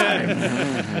 45.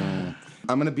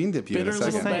 I'm going to bean dip you Bitter in a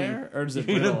little second. bear, or is it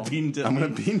You're brittle? gonna bean dip I'm me.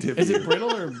 going to bean dip Is you. it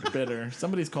brittle or bitter?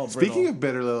 Somebody's called brittle. Speaking of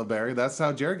bitter little berry, that's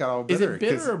how Jared got all Is bitter. it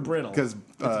bitter or brittle? Because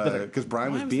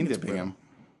Brian was Why bean was it dipping brittle? him.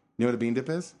 You know what a bean dip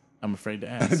is? I'm afraid to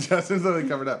ask. Justin's literally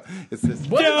covered up. It's this.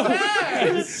 What is that?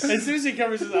 As soon as he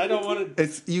covers his, I don't want to.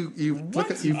 It's you flick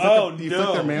Oh, you no.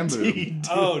 flick their man boob.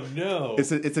 Oh no!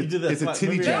 It's a do this. it's a What?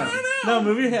 titty Move your jounce. hand. No,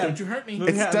 move your hand. Don't you hurt me. Move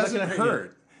It your hand. I'm not doesn't gonna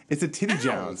hurt. It's a titty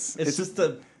jounce. It's just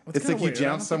a. It's like kinda you weird. I don't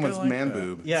jounce think I someone's like man that.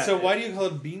 boob. Yeah. So why do you call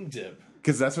it bean dip?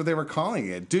 Because that's what they were calling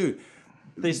it, dude.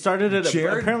 They started it.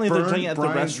 Jared Apparently, they're burned doing it at the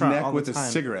Brian's restaurant neck all with the a time.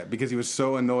 cigarette because he was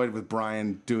so annoyed with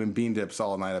Brian doing bean dips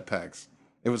all night at PECS.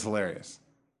 It was hilarious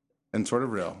and sort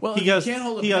of real. Well, He if goes. you can't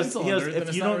hold a He goes. pencil He goes. under it, then If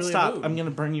it's you not don't really a stop, boob. I'm gonna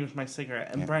burn you with my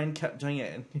cigarette. And Brian kept doing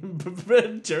it,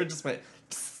 and Jared just went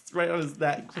right on his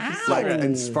neck. with his Like, cigarette.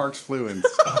 and sparks flew and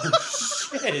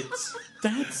Shit!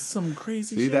 That's some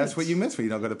crazy see, shit. that's what you miss when you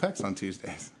don't go to PECS on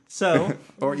Tuesdays So,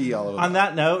 or eat all of on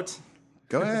that note,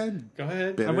 Go ahead. Go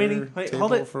ahead. Bitter I'm waiting. Wait, table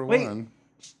hold it. for Wait. one.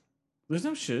 There's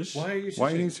no shush. Why are you?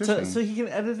 Why are you shushing? shushing? so he can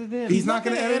edit it in. He's not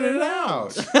going to edit it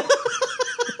out.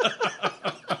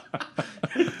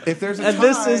 If there's a And tie,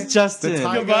 this is Justin. the tie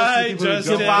goes to Goodbye, the people who Justin.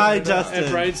 don't Goodbye, like it. Justin.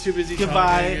 And Brian's too busy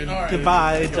Goodbye. talking. All right.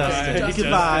 Goodbye, Goodbye, Justin. Justin.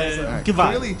 Goodbye. All right.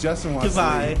 Goodbye. Clearly, Justin wants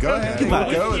Goodbye. to leave. Go ahead.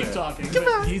 Goodbye. Go Keep there. talking.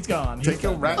 Goodbye. He's gone. Take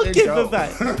your rat and Okay, go.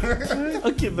 bye-bye.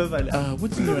 Okay, bye-bye.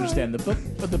 What did you understand? The book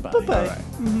or the bye? Bye-bye. All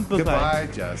right. Bye-bye. Goodbye,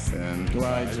 Justin.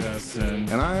 Goodbye, Justin.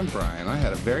 And I am Brian. I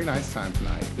had a very nice time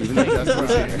tonight, even though Justin was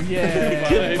here. Yeah.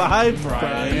 Goodbye,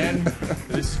 Brian.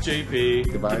 This is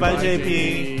JP. Goodbye, Goodbye, Brian.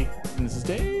 JP. And this is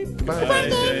Dave. Goodbye, Bye,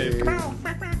 Dave.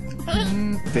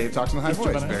 Dave. Dave talks in a high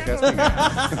voice. Goodbye. Bearcast.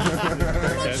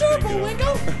 Sure,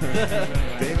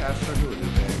 Dave asked for who.